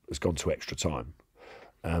them has gone to extra time.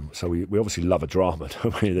 So we obviously love a drama,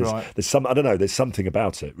 don't we? There's some, I don't know, there's something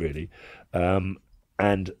about it, really.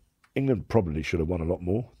 And England probably should have won a lot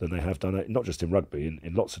more than they have done, not just in rugby,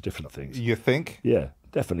 in lots of different things. You think? Yeah,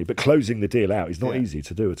 definitely. But closing the deal out is not easy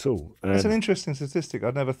to do at all. It's an interesting statistic.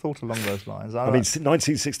 I'd never thought along those lines. I mean,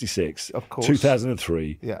 1966, of course,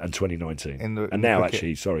 2003, and 2019. And now,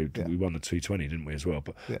 actually, sorry, we won the T20, didn't we, as well?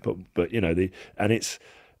 But you know, it's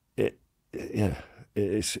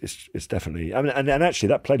definitely. I mean, and actually,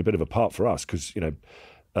 that played a bit of a part for us because, you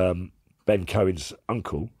know, Ben Cohen's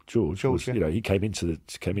uncle George was, you know, he came in to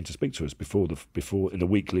speak to us before in the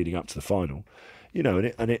week leading up to the final, you know,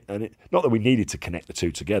 and it not that we needed to connect the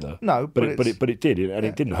two together, no, but it did, and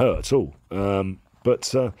it didn't hurt at all.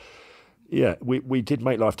 We did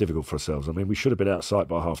make life difficult for ourselves. I mean, we should have been out of sight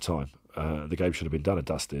by half time. The game should have been done and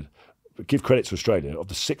dusted. But give credit to Australia. Of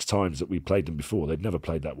the 6 times that we played them before, they'd never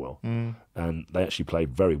played that well, and they actually played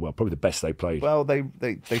very well. Probably the best they played. Well, they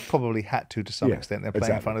probably had to some extent. They're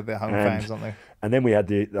playing in front of their home fans, aren't they? And then we had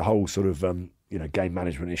the whole sort of game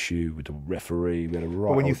management issue with the referee. We had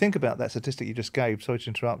but when you think about that statistic you just gave, sorry to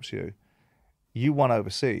interrupt you, you won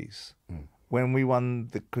overseas when we won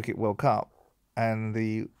the Cricket World Cup and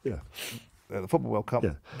the Football World Cup,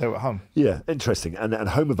 they were at home. Yeah, interesting. And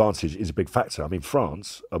home advantage is a big factor. I mean,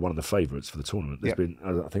 France are one of the favourites for the tournament. There's been,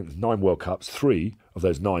 I think, there's 9 World Cups. 3 of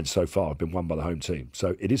those 9 so far have been won by the home team.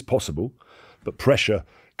 So it is possible, but pressure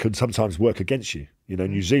can sometimes work against you. You know,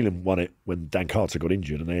 New Zealand won it when Dan Carter got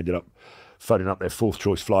injured and they ended up phoning up their 4th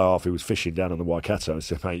choice fly half who was fishing down on the Waikato and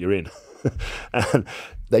said, mate, you're in. And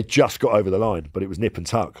they just got over the line, but it was nip and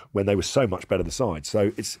tuck when they were so much better the side.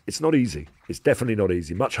 So it's not easy. It's definitely not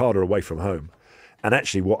easy. Much harder away from home. And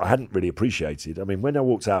actually, what I hadn't really appreciated, I mean, when I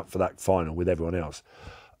walked out for that final with everyone else,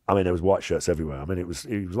 I mean, there was white shirts everywhere. I mean, it was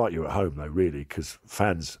like you were at home, though, really, because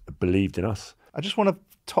fans believed in us. I just want to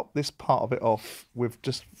top this part of it off with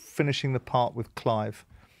just finishing the part with Clive.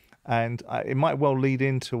 And it might well lead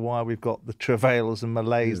into why we've got the travails and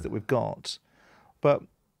malaise that we've got. But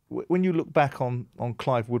when you look back on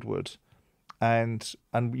Clive Woodward, and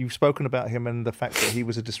you've spoken about him and the fact that he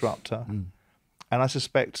was a disruptor, and I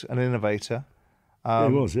suspect an innovator, he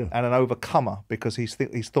was, and an overcomer because he's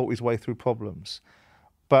thought his way through problems.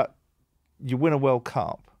 But you win a World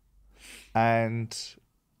Cup, and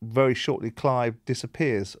very shortly Clive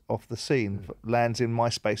disappears off the scene, lands in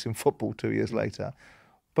MySpace in football 2 years later.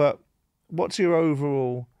 But what's your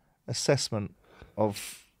overall assessment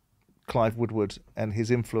of Clive Woodward and his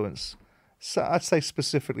influence? So I'd say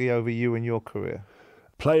specifically over you and your career.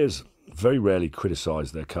 Players very rarely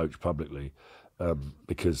criticise their coach publicly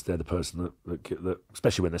because they're the person that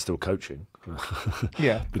especially when they're still coaching.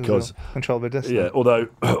 because control their destiny. Yeah,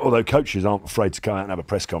 although coaches aren't afraid to go out and have a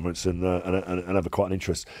press conference and have quite an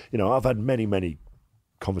interest. You know, I've had many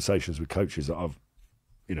conversations with coaches that I've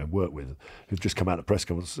worked with who've just come out of press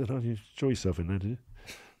conference and said, "Oh, you enjoy yourself in there, did you?"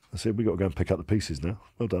 I said, "We've got to go and pick up the pieces now.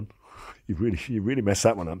 Well done. You really messed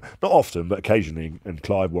that one up." Not often, but occasionally. And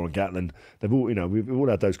Clive, Warren Gatland, they've all, we've all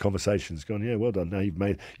had those conversations. Gone, yeah, well done. Now you've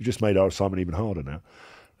just made our assignment even harder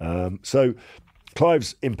now. So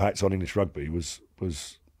Clive's impact on English rugby was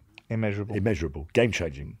immeasurable, game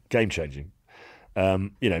changing.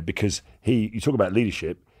 Because you talk about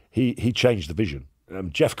leadership, he changed the vision.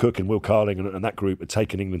 Jeff Cook and Will Carling and that group had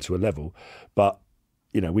taken England to a level, but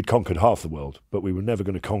we'd conquered half the world, but we were never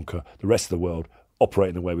going to conquer the rest of the world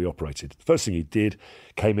operating the way we operated. The first thing he did,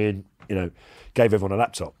 came in, gave everyone a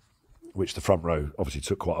laptop, which the front row obviously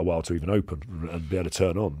took quite a while to even open and be able to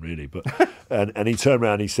turn on, really. But and he turned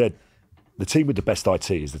around and he said, the team with the best IT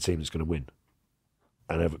is the team that's going to win.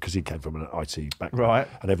 And because he came from an IT background, right?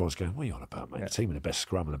 And everyone's going, "What are you on about, mate? Yeah. The team with the best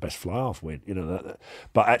scrum and the best fly half win."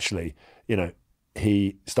 But actually,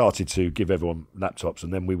 he started to give everyone laptops,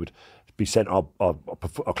 and then we would be sent our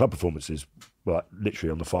club performances, like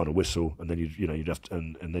literally on the final whistle, and then you'd have to,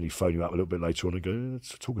 and then he'd phone you up a little bit later on and go,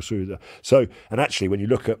 "Let's talk us through that." So, and actually, when you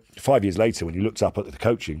look at 5 years later, when you looked up at the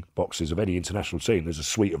coaching boxes of any international team, there's a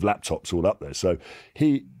suite of laptops all up there. So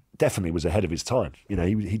he definitely was ahead of his time.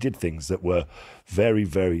 He did things that were very,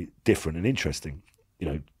 very different and interesting.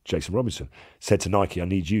 Jason Robinson said to Nike, "I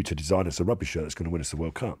need you to design us a rugby shirt that's going to win us the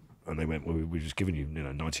World Cup." And they went, "Well, we've just given you,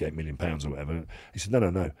 £98 million or whatever." He said,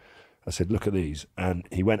 No. I said, "Look at these." And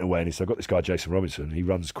he went away and he said, "I've got this guy, Jason Robinson. He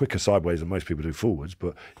runs quicker sideways than most people do forwards,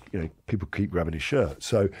 but, people keep grabbing his shirt."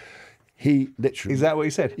 So he literally... Is that what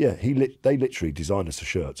he said? Yeah, they literally designed us a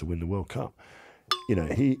shirt to win the World Cup.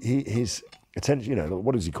 His attention,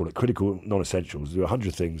 what does he call it? Critical non-essentials. Do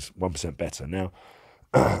 100 things 1% better. Now,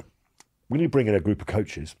 when you bring in a group of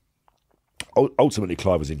coaches, ultimately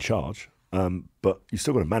Clive was in charge, but you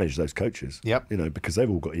still got to manage those coaches. Yep. You know, because they've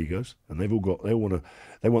all got egos, and they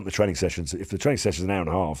want the training sessions. If the training session is an hour and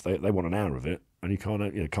a half, they want an hour of it, and you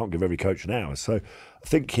can't give every coach an hour. So I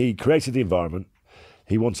think he created the environment.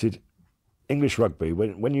 He wanted English rugby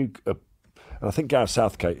when you. And I think Gareth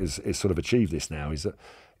Southgate is sort of achieved this now, is that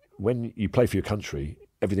when you play for your country,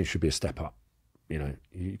 everything should be a step up. You know,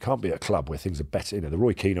 you can't be at a club where things are better. You know, the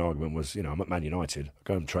Roy Keane argument was, I'm at Man United, I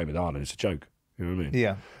go and train with Ireland, it's a joke. You know what I mean?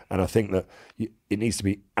 Yeah. And I think that it needs to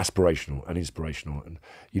be aspirational and inspirational. And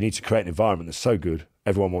you need to create an environment that's so good,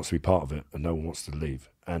 everyone wants to be part of it and no one wants to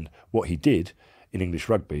leave. And what he did in English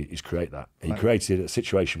rugby is create that. He created a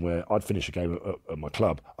situation where I'd finish a game at my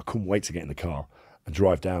club, I couldn't wait to get in the car and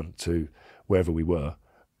drive down to wherever we were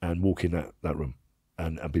and walk in that room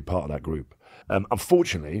and be part of that group.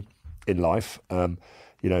 Unfortunately, in life,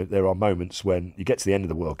 there are moments when you get to the end of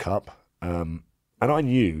the World Cup, and I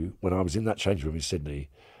knew when I was in that change room in Sydney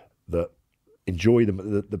that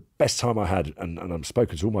the best time I had, and I've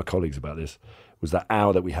spoken to all my colleagues about this, was that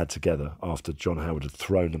hour that we had together after John Howard had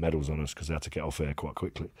thrown the medals on us because they had to get off air quite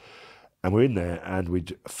quickly. And we're in there, and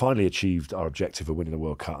we'd finally achieved our objective of winning the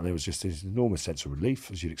World Cup, and there was just this enormous sense of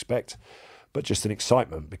relief, as you'd expect, but just an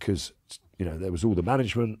excitement because, there was all the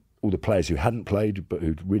management, all the players who hadn't played but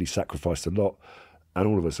who'd really sacrificed a lot, and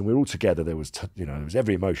all of us, and we were all together. There was, there was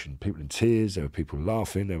every emotion, people in tears, there were people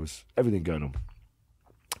laughing, there was everything going on.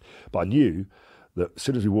 But I knew that as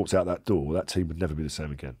soon as we walked out that door, that team would never be the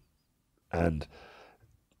same again. And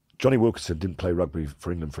Johnny Wilkinson didn't play rugby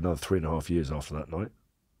for England for another 3.5 years after that night.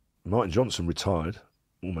 Martin Johnson retired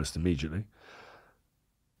almost immediately.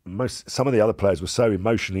 Some of the other players were so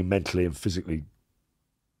emotionally, mentally and physically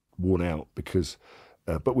worn out because,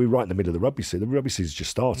 but we were right in the middle of the rugby season. The rugby season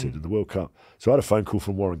just started in the World Cup. So I had a phone call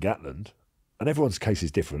from Warren Gatland, and everyone's case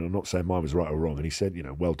is different. I'm not saying mine was right or wrong. And he said,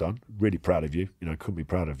 well done, really proud of you. Couldn't be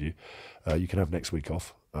proud of you. You can have next week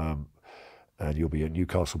off. And you'll be at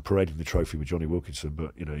Newcastle parading the trophy with Johnny Wilkinson,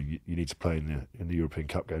 but you need to play in the European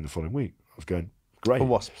Cup game the following week. I was going, great. For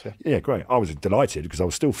Wasps, yeah. Yeah, great. I was delighted because I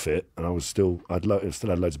was still fit and I still had loads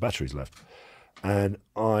of batteries left. And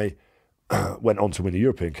I went on to win the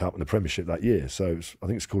European Cup and the Premiership that year. So I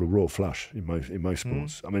think it's called a royal flush in most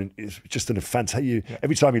sports. I mean, it's just a fantastic.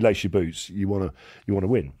 Every time you lace your boots, you want to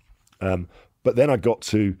win. But then I got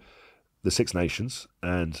to the Six Nations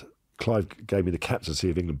and Clive gave me the captaincy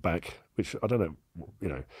of England back, which I don't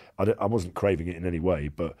know, I wasn't craving it in any way,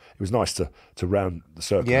 but it was nice to round the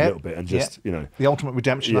circle a little bit and just, the ultimate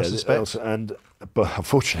redemption, I suspect. But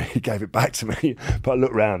unfortunately, he gave it back to me. But I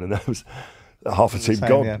looked round and there was half a team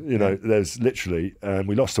gone. There's literally,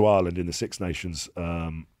 we lost to Ireland in the Six Nations,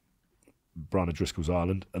 Brian O'Driscoll's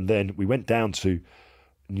Ireland, and then we went down to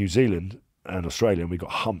New Zealand and Australia, and we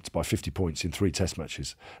got humped by 50 points in 3 Test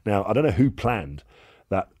matches. Now I don't know who planned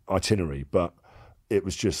that itinerary, but it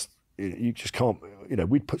was just, you just can't,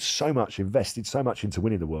 we'd invested so much into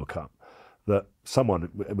winning the World Cup that someone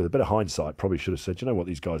with a bit of hindsight probably should have said, what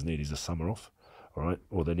these guys need is a summer off, all right?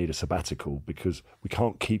 Or they need a sabbatical because we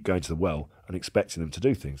can't keep going to the well and expecting them to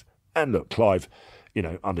do things. And look, Clive,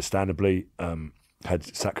 understandably had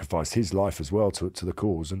sacrificed his life as well to the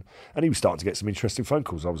cause, and he was starting to get some interesting phone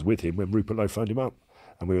calls. I was with him when Rupert Lowe phoned him up,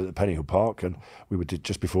 and we were at the Pennyhill Park, and we were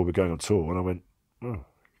just before we were going on tour, and I went,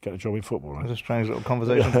 get a job in football. Right? There's a strange little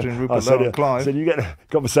conversation between Rupert Lowe and Clive. I said, you get a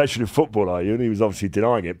conversation in football, are you? And he was obviously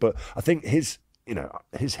denying it. But I think his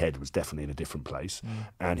head was definitely in a different place,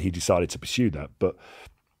 and he decided to pursue that. But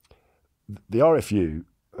the RFU,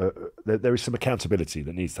 there is some accountability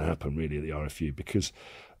that needs to happen, really, at the RFU, because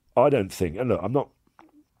I don't think, and look, I'm not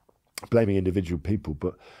blaming individual people,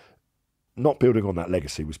 but not building on that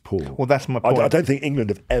legacy was poor. Well, that's my point. I don't think England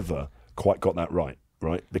have ever quite got that right,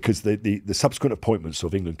 because the subsequent appointments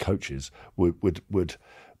of England coaches would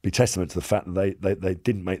be testament to the fact that they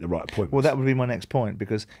didn't make the right appointments. Well, that would be my next point,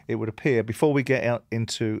 because it would appear, before we get out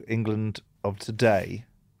into England of today,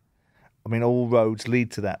 I mean, all roads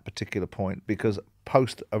lead to that particular point, because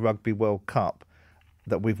post a Rugby World Cup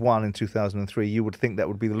that we've won in 2003, you would think that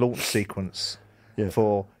would be the launch sequence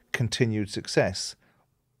for continued success.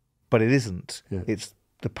 But it isn't. Yeah. It's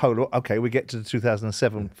the polar. Okay, we get to the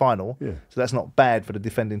 2007 final, so that's not bad for the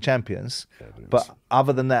defending champions. Yeah, but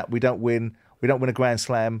other than that, we don't win a Grand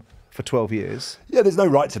Slam for 12 years. Yeah, there's no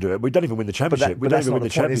right to do it. We don't even win the championship. But that's not the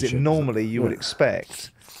point, is it? Normally, you would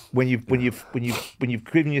expect when you've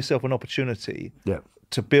given yourself an opportunity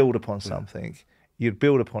to build upon something, you'd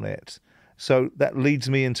build upon it. So that leads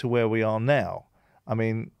me into where we are now. I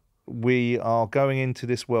mean, we are going into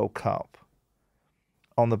this World Cup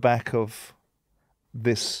on the back of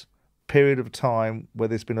this period of time where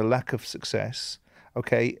there's been a lack of success,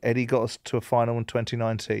 okay, Eddie got us to a final in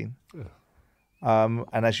 2019. And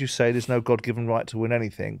as you say, there's no God-given right to win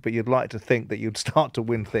anything, but you'd like to think that you'd start to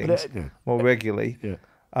win things more regularly.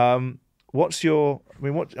 What's your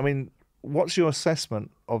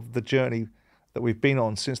assessment of the journey that we've been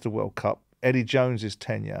on since the World Cup, Eddie Jones's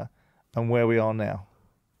tenure, and where we are now?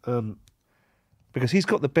 Because he's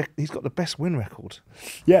got the best win record.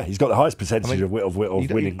 Yeah, he's got the highest percentage of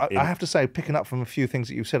winning. I have to say, picking up from a few things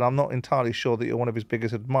that you've said, I'm not entirely sure that you're one of his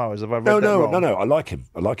biggest admirers. Have I read that wrong? No. I like him.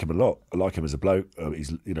 I like him a lot. I like him as a bloke.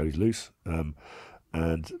 He's loose,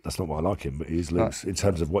 and that's not why I like him. But he's loose in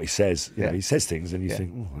terms of what he says. You know, he says things, and you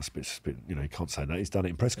think, oh, that's a bit. You can't say that. He's done it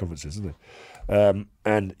in press conferences, isn't he?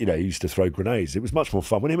 And he used to throw grenades. It was much more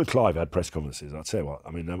fun when him and Clive had press conferences. I'll tell you what.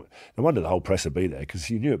 I mean, no wonder the whole press would be there because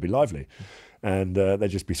you knew it'd be lively. And they'd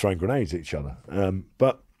just be throwing grenades at each other.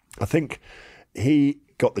 But I think he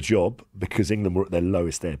got the job because England were at their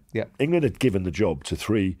lowest ebb. Yeah. England had given the job to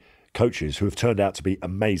 3 coaches who have turned out to be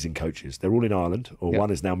amazing coaches. They're all in Ireland, or one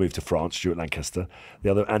has now moved to France, Stuart Lancaster.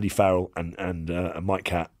 The other, Andy Farrell and Mike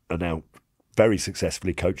Catt, are now very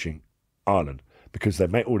successfully coaching Ireland because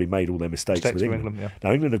they've already made all their mistakes with England.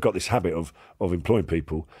 Now, England have got this habit of employing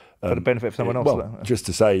people for the benefit of someone else. Well, just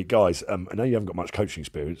to say, guys, I know you haven't got much coaching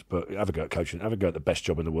experience, but have a go at coaching, have a go at the best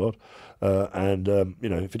job in the world.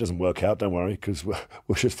 If it doesn't work out, don't worry, because we'll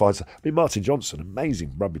just find some. I mean, Martin Johnson,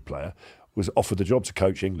 amazing rugby player, was offered the job to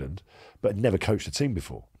coach England, but had never coached a team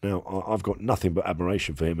before. Now, I've got nothing but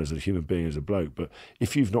admiration for him as a human being, as a bloke, but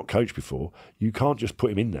if you've not coached before, you can't just put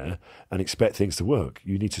him in there and expect things to work.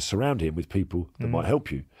 You need to surround him with people that might help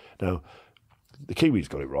you. Now, the Kiwis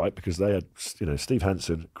got it right because they had, Steve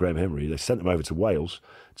Hansen, Graham Henry. They sent them over to Wales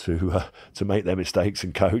to make their mistakes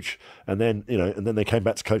and coach, and then they came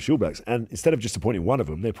back to coach the All Blacks. And instead of just appointing one of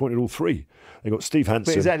them, they appointed all 3. They got Steve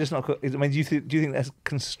Hansen. But is that just not? I mean, do you think that's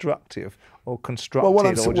constructive or constructed,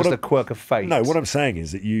 or just a quirk of fate? No, what I'm saying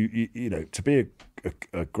is that you to be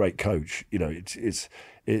a great coach, you're going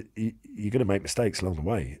to make mistakes along the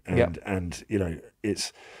way, and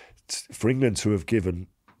it's for England to have given.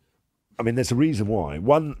 I mean, there's a reason why.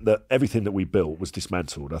 One, that everything that we built was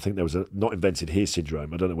dismantled. I think there was a not invented here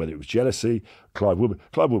syndrome. I don't know whether it was jealousy. Clive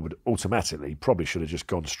Woodward automatically probably should have just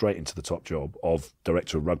gone straight into the top job of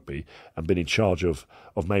director of rugby and been in charge of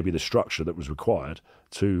maybe the structure that was required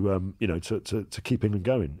to keep England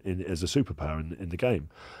going as a superpower in the game.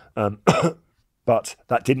 But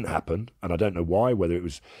that didn't happen, and I don't know why. Whether it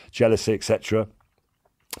was jealousy, etc.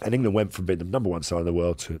 And England went from being the number 1 side in the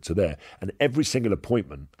world to there, and every single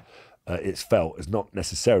appointment. It's felt has not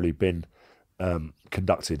necessarily been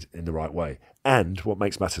conducted in the right way. And what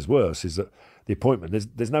makes matters worse is that the appointment,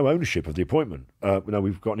 there's no ownership of the appointment.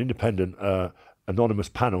 We've got an independent, anonymous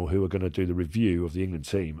panel who are going to do the review of the England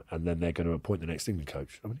team, and then they're going to appoint the next England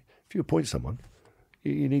coach. I mean, if you appoint someone,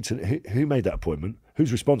 you need to, who made that appointment?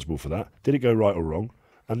 Who's responsible for that? Did it go right or wrong?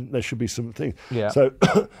 And there should be something. Yeah. So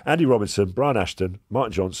Andy Robinson, Brian Ashton,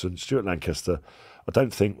 Martin Johnson, Stuart Lancaster, I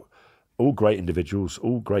don't think... all great individuals,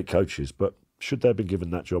 all great coaches, but should they have been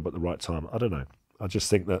given that job at the right time? I don't know. I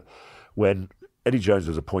just think that when Eddie Jones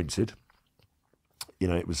was appointed,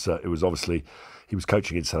 it was obviously he was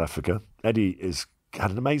coaching in South Africa. Eddie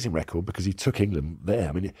had an amazing record because he took England there.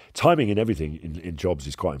 I mean, timing and everything in jobs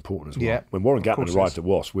is quite important as well. Yeah, when Warren Gatland arrived at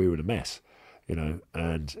Wasps, we were in a mess,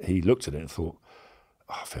 and he looked at it and thought,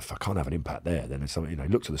 if I can't have an impact there, then it's something. He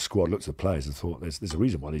looked at the squad, looked at the players, and thought, "There's a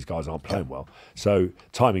reason why these guys aren't playing well." So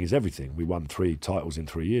timing is everything. We won 3 titles in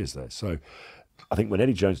 3 years there. So I think when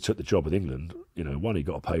Eddie Jones took the job with England, 1, he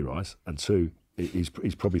got a pay rise, and 2, he's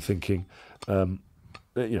probably thinking,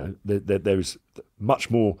 there is much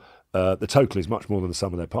more. The total is much more than the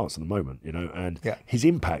sum of their parts at the moment, And his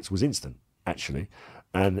impact was instant, actually.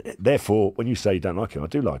 And therefore, when you say you don't like him, I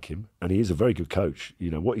do like him, and he is a very good coach.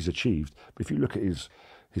 What he's achieved. But if you look at his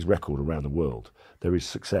record around the world, there is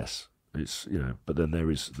success. It's but then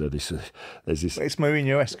there's this. It's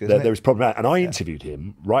Mourinho-esque, isn't it? There is problematic. And I interviewed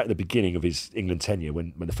him right at the beginning of his England tenure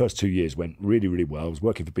when the first 2 years went really, really well. I was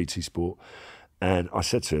working for BT Sport, and I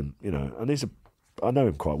said to him, and I know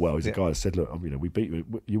him quite well. He's a guy that said, "Look, we beat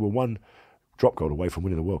you. You were 1 drop goal away from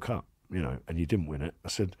winning the World Cup, and you didn't win it." I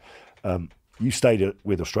said. You stayed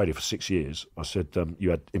with Australia for 6 years. I said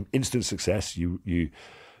you had instant success. You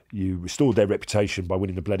restored their reputation by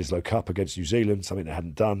winning the Bledisloe Cup against New Zealand, something they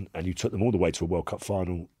hadn't done, and you took them all the way to a World Cup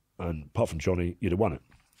final. And apart from Johnny, you'd have won it.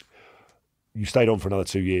 You stayed on for another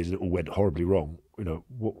 2 years, and it all went horribly wrong.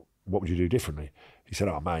 What would you do differently? He said,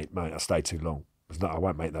 "Oh, mate, I stayed too long. I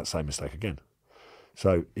won't make that same mistake again."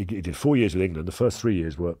 So he did 4 years with England. The first 3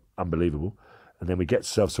 years were unbelievable, and then we get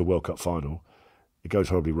ourselves to a World Cup final. It goes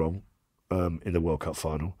horribly wrong. In the World Cup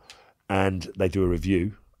final, and they do a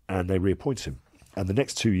review and they reappoint him. And the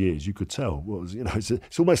next 2 years, you could tell,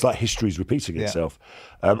 it's almost like history's repeating itself.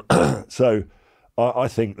 So I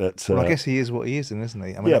think that. Well, I guess he is what he is, then, isn't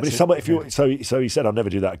he? I mean, yeah, but so he said, "I'll never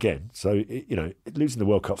do that again." So losing the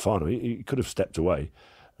World Cup final, he could have stepped away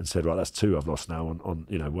and said, "Right, that's 2 I've lost now on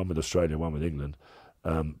one with Australia, one with England."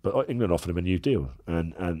 But England offered him a new deal,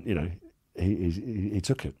 and he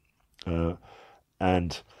took it.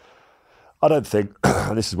 And I don't think,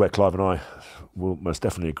 and this is where Clive and I will most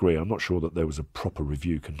definitely agree, I'm not sure that there was a proper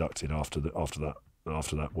review conducted after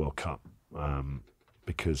that World Cup,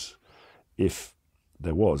 because if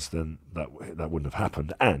there was, then that wouldn't have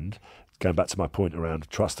happened. And going back to my point around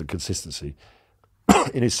trust and consistency,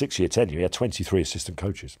 in his 6-year tenure, he had 23 assistant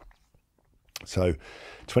coaches. So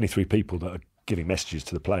 23 people that are giving messages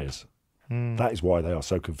to the players. That is why they are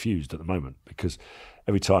so confused at the moment, because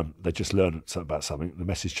every time they just learn about something, the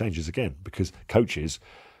message changes again, because coaches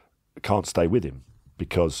can't stay with him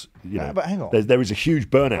because, but hang on. There is a huge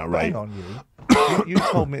burnout rate. Hang on, you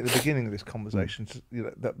told me at the beginning of this conversation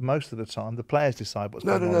that most of the time the players decide what's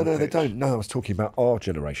going on. No, they don't. No, I was talking about our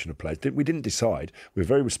generation of players. We didn't decide. We were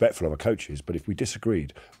very respectful of our coaches, but if we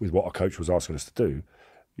disagreed with what our coach was asking us to do,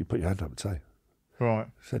 you put your hand up and say, right.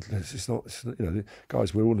 Said, it's not,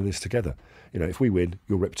 guys, we're all in this together. If we win,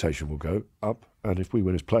 your reputation will go up, and if we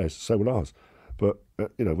win as players, so will ours. But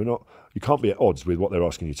we're not. You can't be at odds with what they're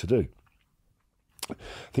asking you to do. I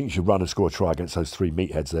think you should run and score a try against those 3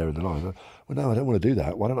 meatheads there in the line. Well, no, I don't want to do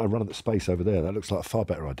that. Why don't I run at the space over there? That looks like a far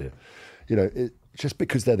better idea. Just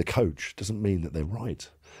because they're the coach doesn't mean that they're right.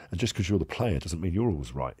 And just because you're the player doesn't mean you're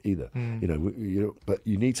always right either. But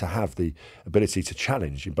you need to have the ability to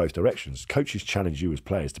challenge in both directions. Coaches challenge you as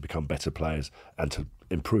players to become better players and to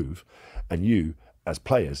improve. And you, as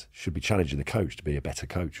players, should be challenging the coach to be a better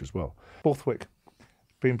coach as well. Borthwick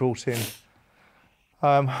being brought in.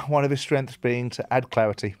 One of his strengths being to add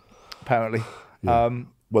clarity, apparently. Yeah.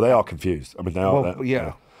 Well, they are confused. I mean, they are. Well,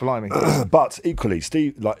 yeah. Blimey. But equally,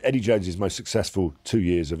 Eddie Jones's most successful 2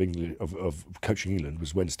 years of England of coaching England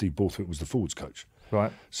was when Steve Borthwick was the forwards coach.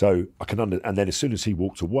 Right. So I can and then as soon as he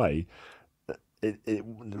walked away, it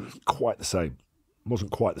wasn't quite the same. It wasn't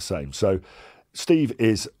quite the same. So Steve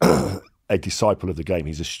is a disciple of the game.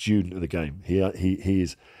 He's a student of the game. He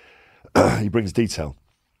is he brings detail.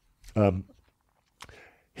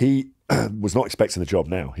 He was not expecting the job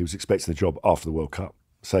now. He was expecting the job after the World Cup.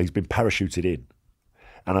 So he's been parachuted in.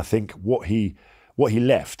 And I think what he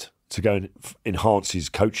left to go and enhance his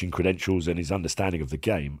coaching credentials and his understanding of the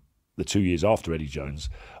game, the 2 years after Eddie Jones,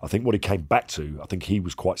 I think what he came back to, I think he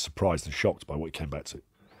was quite surprised and shocked by what he came back to.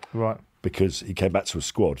 Right. Because he came back to a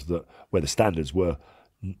squad where the standards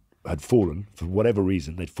had fallen, for whatever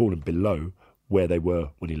reason, they'd fallen below where they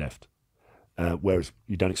were when he left. Whereas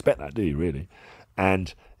you don't expect that, do you, really?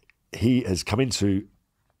 And he has come into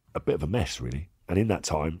a bit of a mess, really. And in that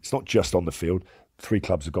time, it's not just on the field. 3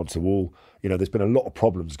 clubs have gone to wall. There's been a lot of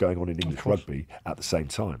problems going on in English rugby at the same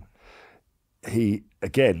time. He,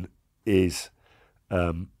 again, is,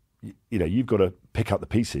 you've got to pick up the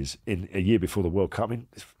pieces in a year before the World Cup. I mean,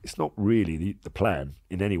 it's not really the plan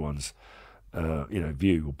in anyone's,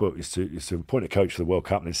 view or book is to appoint a coach for the World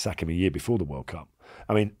Cup and then sack him a year before the World Cup.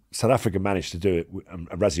 I mean, South Africa managed to do it, and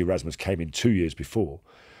Rassie Erasmus came in 2 years before.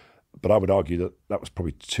 But I would argue that was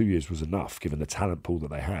probably 2 years was enough, given the talent pool that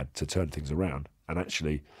they had to turn things around. And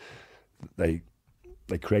actually, they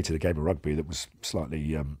created a game of rugby that was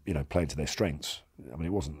slightly, playing to their strengths. I mean,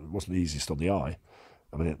 it wasn't the easiest on the eye.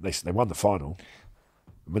 I mean, they won the final.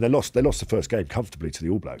 I mean, they lost the first game comfortably to the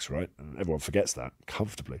All Blacks, right? And everyone forgets that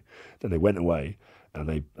comfortably. Then they went away and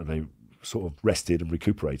they sort of rested and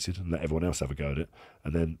recuperated and let everyone else have a go at it.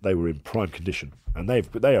 And then they were in prime condition. And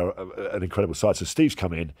they are an incredible side. So Steve's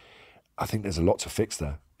come in. I think there's a lot to fix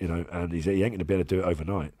there, and he ain't going to be able to do it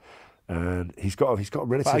overnight. And he's got a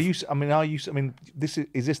relative.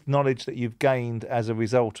 Is this knowledge that you've gained as a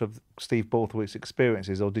result of Steve Borthwick's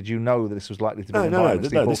experiences, or did you know that this was likely to be an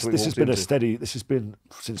environment? No. This has been steady. This has been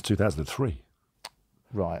since 2003.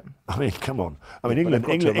 Right. I mean, come on. I mean, England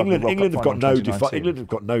have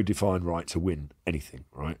got no defined right to win anything,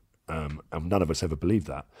 right? And none of us ever believed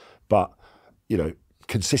that. But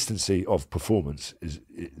consistency of performance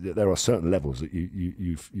there are certain levels that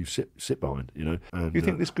you sit behind, And, you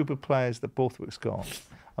think this group of players that Borthwick's got?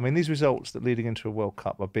 I mean, these results that leading into a World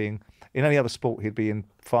Cup are being in any other sport he'd be in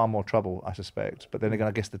far more trouble, I suspect. But then again,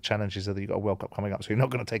 I guess the challenge is that you've got a World Cup coming up, so you're not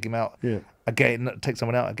going to take him out again, take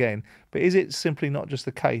someone out again. But is it simply not just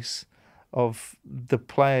the case of the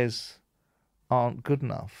players aren't good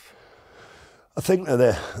enough? I think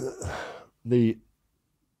that the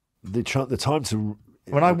time to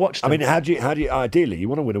When I watched them, I mean, how do you ideally you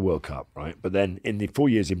want to win a World Cup, right? But then in the 4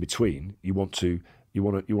 years in between, you want to.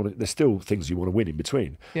 There's still things you want to win in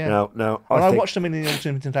between. Yeah. Now, I watched them in the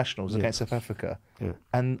Ultimate Internationals against South Africa, Yeah.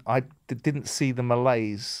 and I didn't see the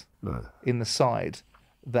malaise in the side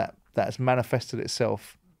that has manifested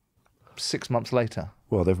itself 6 months later.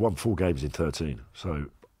 Well, they've won 4 games in 13, so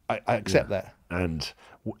I accept that. And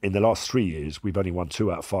in the last 3 years, we've only won 2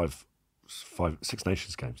 out of 5 Six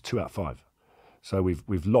Nations games. 2 out of 5. So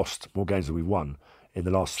we've lost more games than we've won in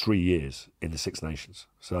the last 3 years in the Six Nations.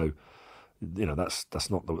 So. That's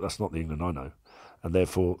not the England I know, and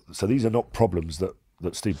therefore, so these are not problems that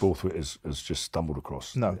Steve Borthwick has just stumbled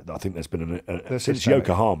across. No, I think there's been since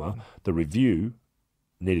Yokohama, the review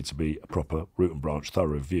needed to be a proper root and branch, thorough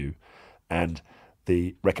review, and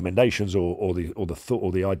the recommendations or the thought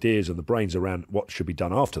or the ideas and the brains around what should be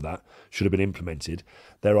done after that should have been implemented.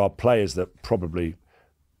 There are players that probably,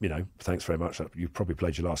 thanks very much. You've probably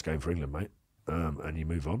played your last game for England, mate, and you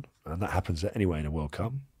move on, and that happens anyway in a World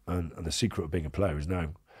Cup. And the secret of being a player is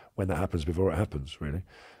knowing when that happens before it happens, really,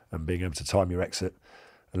 and being able to time your exit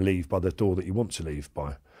and leave by the door that you want to leave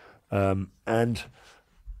by. And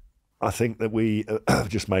I think that we have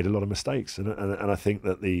just made a lot of mistakes, and I think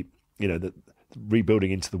that the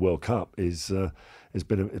rebuilding into the World Cup has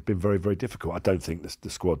been very, very difficult. I don't think the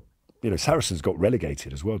squad, Saracens got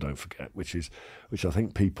relegated as well. Don't forget, which I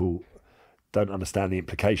think people don't understand the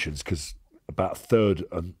implications, because about a third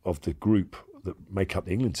of the group that make up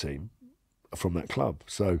the England team are from that club.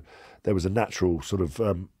 So there was a natural sort of,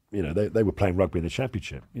 they were playing rugby in the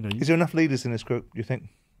Championship. Is there enough leaders in this group, do you think?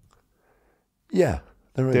 Yeah,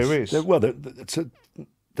 there is. There is.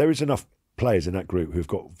 There is enough players in that group who've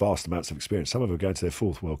got vast amounts of experience. Some of them are going to their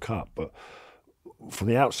 4th World Cup, but from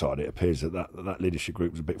the outside, it appears that leadership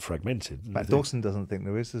group was a bit fragmented. Matt Dawson doesn't think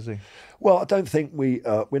there is, does he? Well, I don't think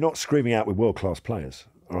we're not screaming out with world-class players.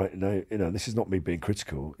 All right, this is not me being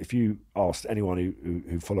critical. If you asked anyone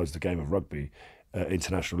who follows the game of rugby at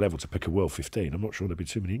international level to pick a World 15, I'm not sure there'd be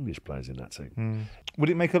too many English players in that team. Would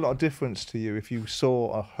it make a lot of difference to you if you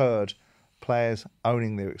saw or heard players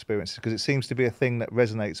owning their experiences? Because it seems to be a thing that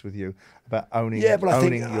resonates with you about owning your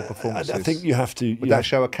performances. I think you have to. Would that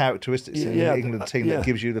show a characteristics in the England team that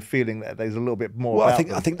gives you the feeling that there's a little bit more? Well,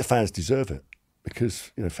 about I think the fans deserve it,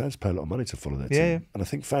 because fans pay a lot of money to follow their team, and I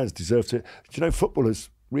think fans deserve to. Footballers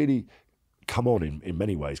really come on in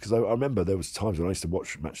many ways, because I remember there was times when I used to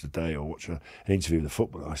watch Match of the Day or watch an interview with a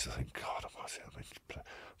footballer. I used to think, God almighty,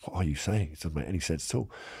 what are you saying? It doesn't make any sense at all.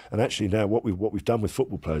 And actually now what we've done with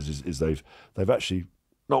football players is they've actually,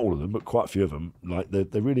 not all of them, but quite a few of them, like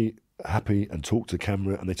they're really happy and talk to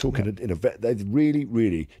camera, and they talk they've really,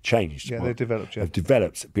 really changed. Yeah, they've developed. Yeah. They've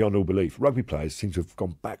developed beyond all belief. Rugby players seem to have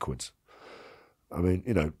gone backwards. I mean,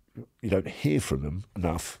 you don't hear from them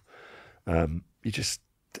enough. You just,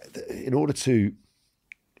 in order to,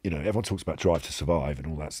 everyone talks about drive to survive and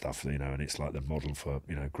all that stuff, and it's like the model for,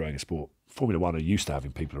 growing a sport. Formula One are used to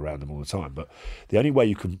having people around them all the time, but the only way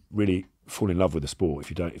you can really fall in love with the sport,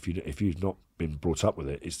 if you've not been brought up with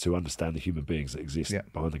it, is to understand the human beings that exist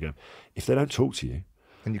behind the game. If they don't talk to you,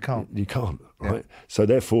 then you can't. Right? Yeah. So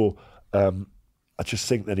therefore, I just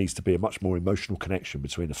think there needs to be a much more emotional connection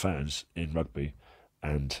between the fans in rugby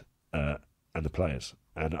and the players.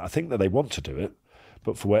 And I think that they want to do it,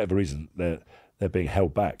 but for whatever reason, they're being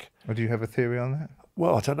held back. Well, do you have a theory on that?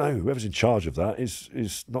 Well, I don't know. Whoever's in charge of that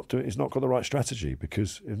is not got the right strategy,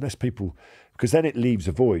 because then it leaves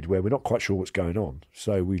a void where we're not quite sure what's going on.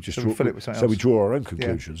 So we just we draw our own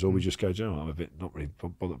conclusions, or we just go, I'm a bit not really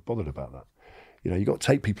bothered about that. You've got to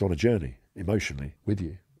take people on a journey emotionally with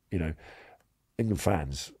you. England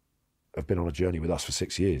fans have been on a journey with us for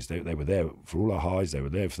 6 years. They were there for all our highs, they were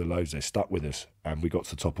there for the lows, they stuck with us, and we got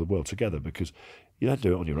to the top of the world together, because you don't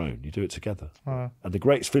do it on your own, you do it together. And the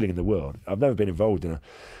greatest feeling in the world, I've never been involved in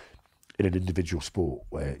an individual sport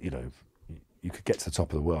where, you could get to the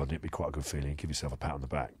top of the world and it'd be quite a good feeling, give yourself a pat on the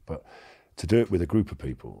back. But to do it with a group of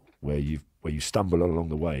people where you stumble along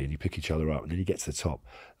the way and you pick each other up and then you get to the top,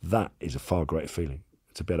 that is a far greater feeling,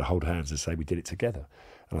 to be able to hold hands and say we did it together.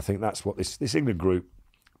 And I think that's what this England group,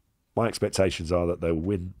 my expectations are that they'll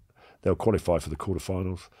win, they'll qualify for the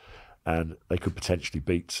quarterfinals, and they could potentially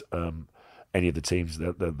beat any of the teams.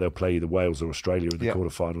 They'll play either Wales or Australia in the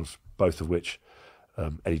quarterfinals, both of which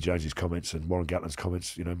Eddie Jones's comments and Warren Gatland's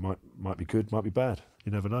comments, might be good, might be bad.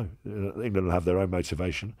 You never know. England will have their own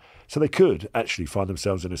motivation, so they could actually find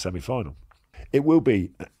themselves in a semi-final. It will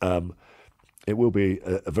be a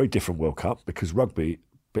very different World Cup, because rugby, a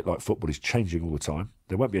bit like football, is changing all the time.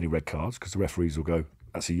 There won't be any red cards, because the referees will go,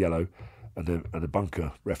 that's a yellow, and the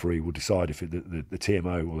bunker referee will decide if the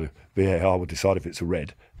TMO or the VAR will decide if it's a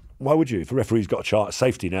red. Why would you? If a referee's got a chart of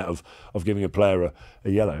safety net of giving a player a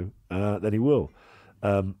yellow, then he will.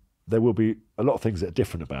 There will be a lot of things that are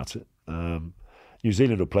different about it. New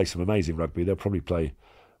Zealand will play some amazing rugby. They'll probably play,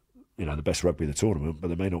 the best rugby in the tournament, but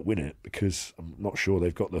they may not win it because I'm not sure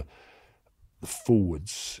they've got the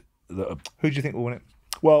forwards that are... Who do you think will win it?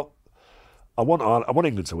 Well, I want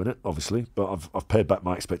England to win it, obviously, but I've pared back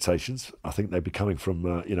my expectations. I think they'd be coming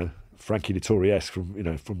from, Frankie Dettori-esque from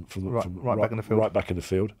right back in the field. Right back in the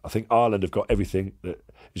field. I think Ireland have got everything that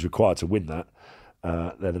is required to win that.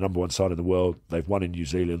 They're the number one side in the world. They've won in New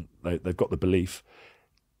Zealand. They've got the belief.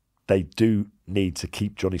 They do need to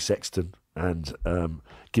keep Johnny Sexton and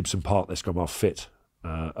Gibson Park, their scrum half, fit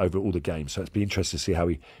over all the games. So it'd be interesting to see how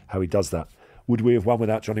he does that. Would we have won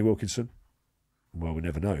without Johnny Wilkinson? Well, we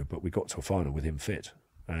never know, but we got to a final with him fit,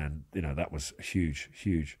 and that was a huge,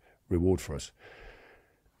 huge reward for us.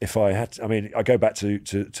 If I had, I go back to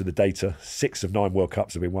the data. 6 of 9 World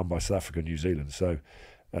Cups have been won by South Africa and New Zealand. So,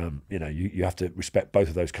 you have to respect both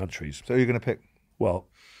of those countries. So, who are you going to pick? Well,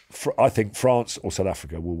 I think France or South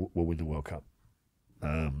Africa will win the World Cup.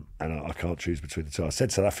 And I can't choose between the two. I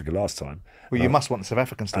said South Africa last time. Well, you must want the South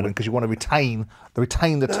Africans to win because you want to retain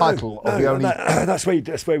the title of the only. That's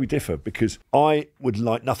where we differ, because I would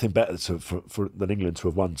like nothing better than England to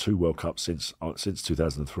have won 2 World Cups since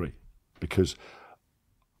 2003, because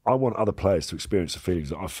I want other players to experience the feelings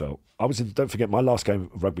that I felt. Don't forget, my last game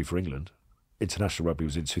of rugby for England, international rugby,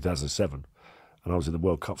 was in 2007, and I was in the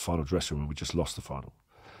World Cup final dressing room. We just lost the final,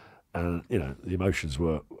 and the emotions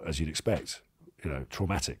were, as you'd expect,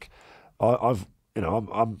 traumatic. I'm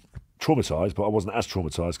traumatised, but I wasn't as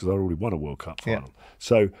traumatised because I already won a World Cup final. Yeah.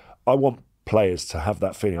 So I want players to have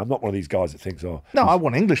that feeling. I'm not one of these guys that thinks, no, I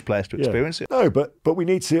want English players to experience it. No, but we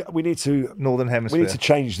need to Northern Hemisphere. We need to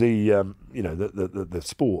change the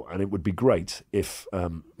sport, and it would be great if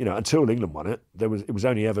until England won it, it was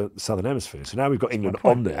only ever the Southern Hemisphere. So now we've got England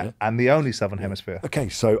on there, and the only Southern Hemisphere. Okay,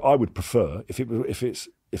 so I would prefer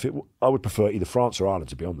I would prefer either France or Ireland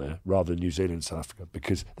to be on there rather than New Zealand and South Africa,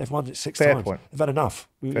 because they've won it 6 times. Point. They've had enough.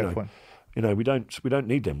 Fair point. We don't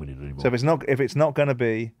need them winning anymore. So if it's not going to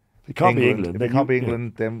be. It can't be England. If it can't be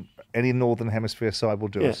England, then any Northern Hemisphere side will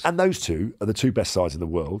do us. And those two are the 2 best sides in the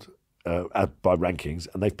world by rankings,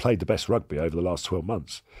 and they've played the best rugby over the last 12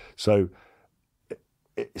 months. So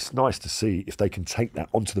it's nice to see if they can take that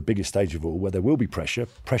onto the biggest stage of all, where there will be pressure.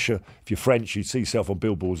 Pressure, if you're French, you see yourself on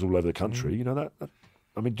billboards all over the country.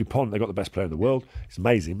 DuPont, they've got the best player in the world. It's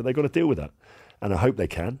amazing, but they've got to deal with that. And I hope they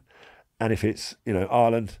can. And if it's,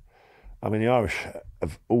 Ireland, the Irish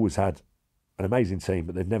have always had an amazing team,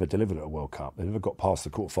 but they've never delivered at a World Cup. They've never got past the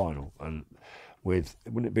quarter-final. And wouldn't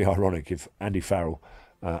it be ironic if Andy Farrell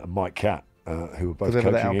and Mike Catt, who were both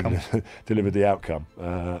coaching England, delivered the outcome,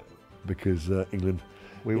 because England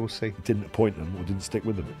we will see. Didn't appoint them or didn't stick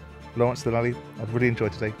with them. Lawrence Dallaglio, I've really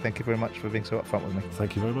enjoyed today. Thank you very much for being so upfront with me.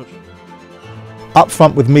 Thank you very much.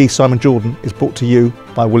 Upfront with me, Simon Jordan, is brought to you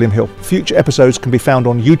by William Hill. Future episodes can be found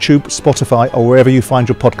on YouTube, Spotify, or wherever you find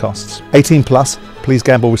your podcasts. 18+, please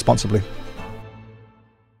gamble responsibly.